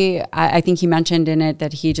I think he mentioned in it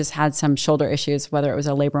that he just had some shoulder issues, whether it was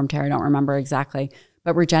a labrum tear, I don't remember exactly.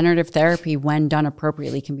 But regenerative therapy, when done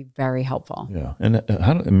appropriately, can be very helpful. Yeah. And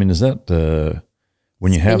is that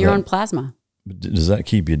when you have your own plasma? Does that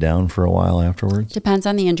keep you down for a while afterwards? Depends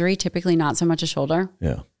on the injury. Typically not so much a shoulder.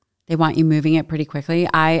 Yeah. They want you moving it pretty quickly.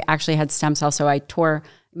 I actually had stem cells, so I tore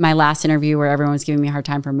my last interview where everyone was giving me a hard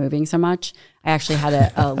time for moving so much. I actually had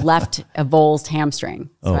a volsed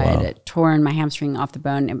hamstring. So I had torn my hamstring off the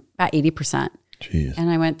bone about 80%. Jeez. And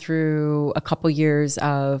I went through a couple years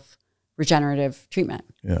of regenerative treatment.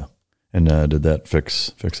 Yeah. And did that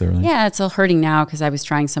fix everything? Yeah, it's still hurting now because I was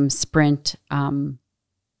trying some sprint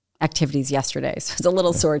activities yesterday. So it's a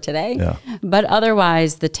little sore today. Yeah. But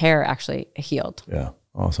otherwise, the tear actually healed. Yeah.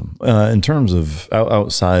 Awesome. In terms of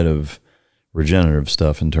outside of regenerative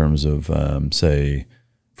stuff, in terms of, say,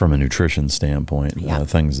 from a nutrition standpoint,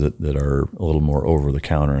 things that are a little more over the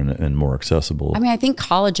counter and more accessible. I mean, I think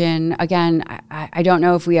collagen, again, I don't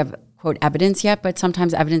know if we have, quote, evidence yet, but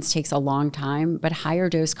sometimes evidence takes a long time. But higher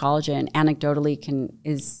dose collagen anecdotally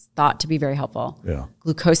is thought to be very helpful. Yeah.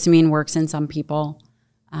 Glucosamine works in some people.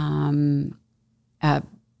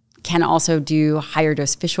 Can also do higher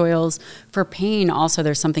dose fish oils. For pain, also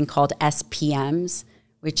there's something called SPMs,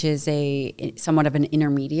 which is somewhat of an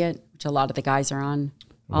intermediate, which a lot of the guys are on.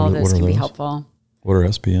 All of those can be helpful. What are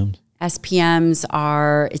SPMs? SPMs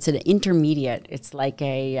it's an intermediate. It's like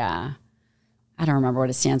I don't remember what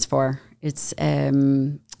it stands for. It's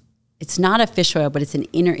not a fish oil, but it's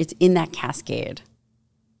in that cascade.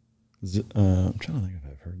 I'm trying to think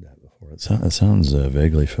if I've heard that before. It sounds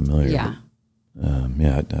vaguely familiar. Yeah.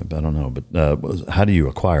 But, I don't know. But how do you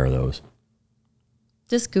acquire those?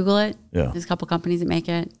 Just Google it. Yeah. There's a couple companies that make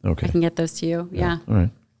it. Okay. I can get those to you. Yeah. All right.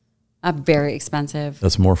 Very expensive.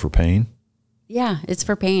 That's more for pain? Yeah, it's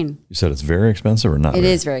for pain. You said it's very expensive or not? It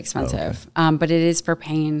is very expensive, but it is for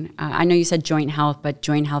pain. I know you said joint health, but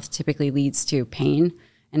joint health typically leads to pain,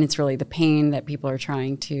 and it's really the pain that people are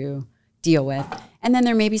trying to deal with. And then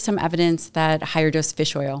there may be some evidence that higher dose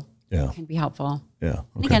fish oil can be helpful. Yeah. Okay.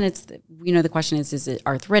 And again, it's the question is it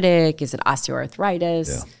arthritic? Is it osteoarthritis?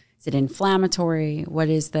 Yeah. Is it inflammatory? What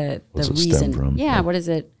is the reason? Stem from? Yeah, what is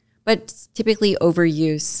it? But typically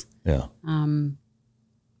overuse. Yeah.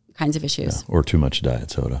 Kinds of issues. Yeah. Or too much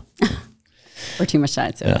diet soda. Or too much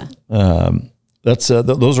diet soda. Yeah.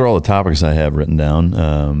 Those are all the topics I have written down.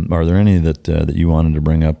 Are there any that you wanted to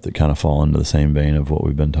bring up that kind of fall into the same vein of what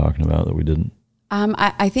we've been talking about that we didn't?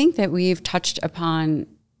 I think that we've touched upon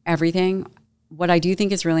everything. What I do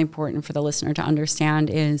think is really important for the listener to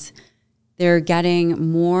understand is they're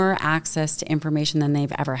getting more access to information than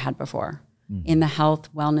they've ever had before in the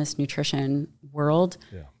health, wellness, nutrition world.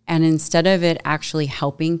 Yeah. And instead of it actually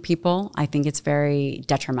helping people, I think it's very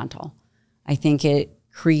detrimental. I think it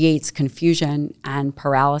creates confusion and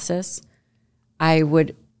paralysis. I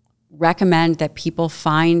would recommend that people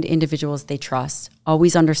find individuals they trust,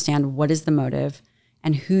 always understand what is the motive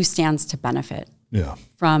and who stands to benefit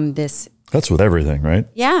from this. That's with everything, right?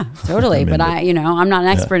 Yeah, totally. But I'm not an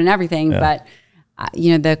expert in everything, but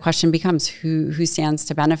the question becomes who stands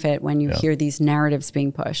to benefit when you hear these narratives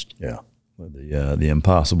being pushed. Yeah. The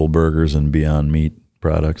Impossible Burgers and Beyond Meat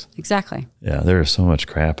products. Exactly. Yeah, there is so much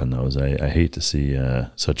crap in those. I hate to see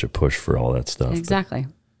such a push for all that stuff. Exactly.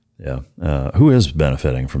 But, who is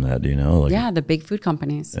benefiting from that? Do you know? The big food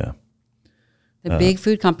companies. Yeah. The big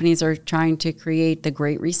food companies are trying to create the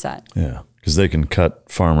Great Reset. Yeah, because they can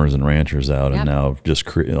cut farmers and ranchers out and now just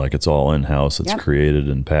it's all in-house. It's created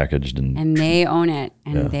and packaged. And they own it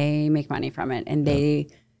and they make money from it and they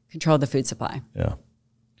control the food supply. Yeah.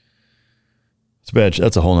 It's bad.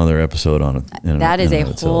 That's a whole other episode on it. That is a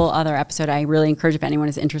whole other episode. I really encourage if anyone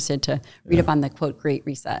is interested to read up on the quote Great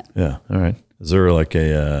Reset. Yeah. All right. Is there like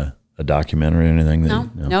a documentary or anything?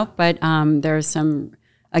 No. But there's some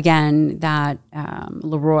that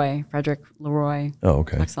Frederick Leroy. Oh,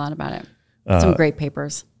 okay. Talks a lot about it. Some great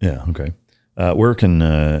papers. Yeah. Okay. Where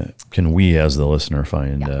can we as the listener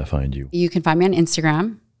find you? You can find me on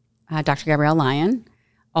Instagram, Dr. Gabrielle Lyon.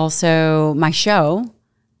 Also, my show.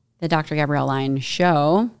 The Dr. Gabrielle Lyon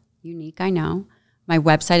Show, unique, I know. My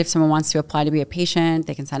website, if someone wants to apply to be a patient,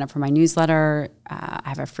 they can sign up for my newsletter. I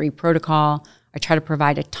have a free protocol. I try to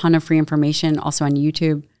provide a ton of free information. Also on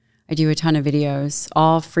YouTube, I do a ton of videos,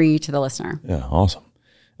 all free to the listener. Yeah, awesome.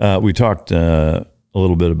 We talked a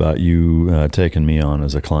little bit about you taking me on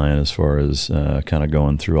as a client as far as kind of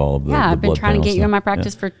going through all of the I've been trying to get you in my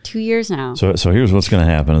practice for 2 years now. So here's what's going to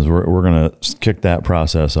happen is we're going to kick that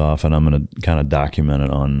process off, and I'm going to kind of document it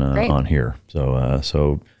on here. So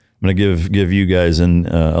I'm going to give you guys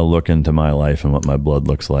a look into my life and what my blood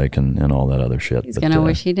looks like and all that other shit. He's going to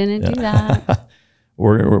wish he didn't do that. But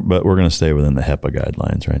we're going to stay within the HEPA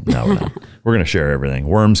guidelines, right? No, we're not. We're going to share everything.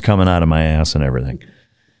 Worms coming out of my ass and everything.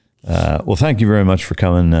 Well, thank you very much for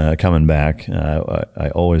coming back.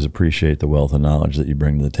 I always appreciate the wealth of knowledge that you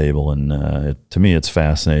bring to the table, and to me, it's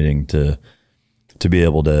fascinating to be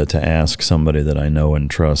able to ask somebody that I know and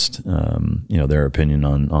trust, their opinion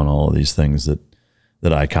on all of these things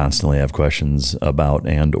that I constantly have questions about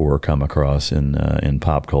and or come across in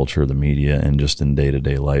pop culture, the media, and just in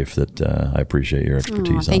day-to-day life. That I appreciate your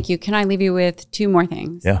expertise on. Thank you. Can I leave you with 2 more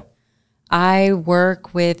things? Yeah. I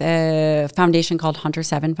work with a foundation called Hunter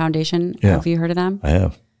 7 Foundation. Yeah. Have you heard of them? I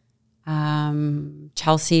have.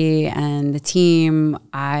 Chelsea and the team,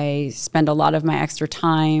 I spend a lot of my extra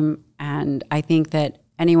time, and I think that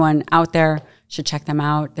anyone out there should check them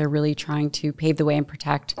out. They're really trying to pave the way and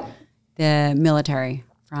protect the military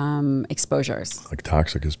from exposures. Like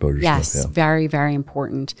toxic exposure yes, stuff. Yeah. Very, very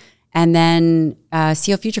important. And then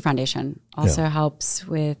SEAL Future Foundation also helps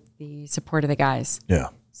with the support of the guys. Yeah.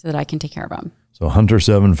 So that I can take care of them. So Hunter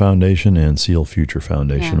 7 Foundation and SEAL Future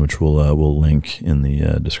Foundation, which we'll link in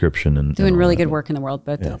the description. And doing really good work in the world,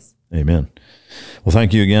 both those. Amen. Well,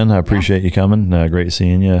 thank you again. I appreciate you coming. Great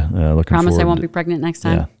seeing you. Promise I won't be pregnant next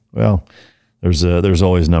time. Yeah. Well, there's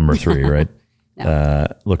always number 3, right?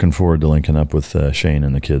 Looking forward to linking up with Shane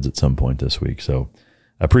and the kids at some point this week. So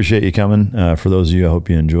I appreciate you coming. For those of you, I hope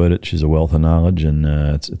you enjoyed it. She's a wealth of knowledge, and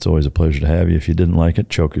it's always a pleasure to have you. If you didn't like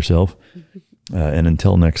it, choke yourself. And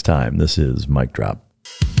until next time, this is Mic Drop.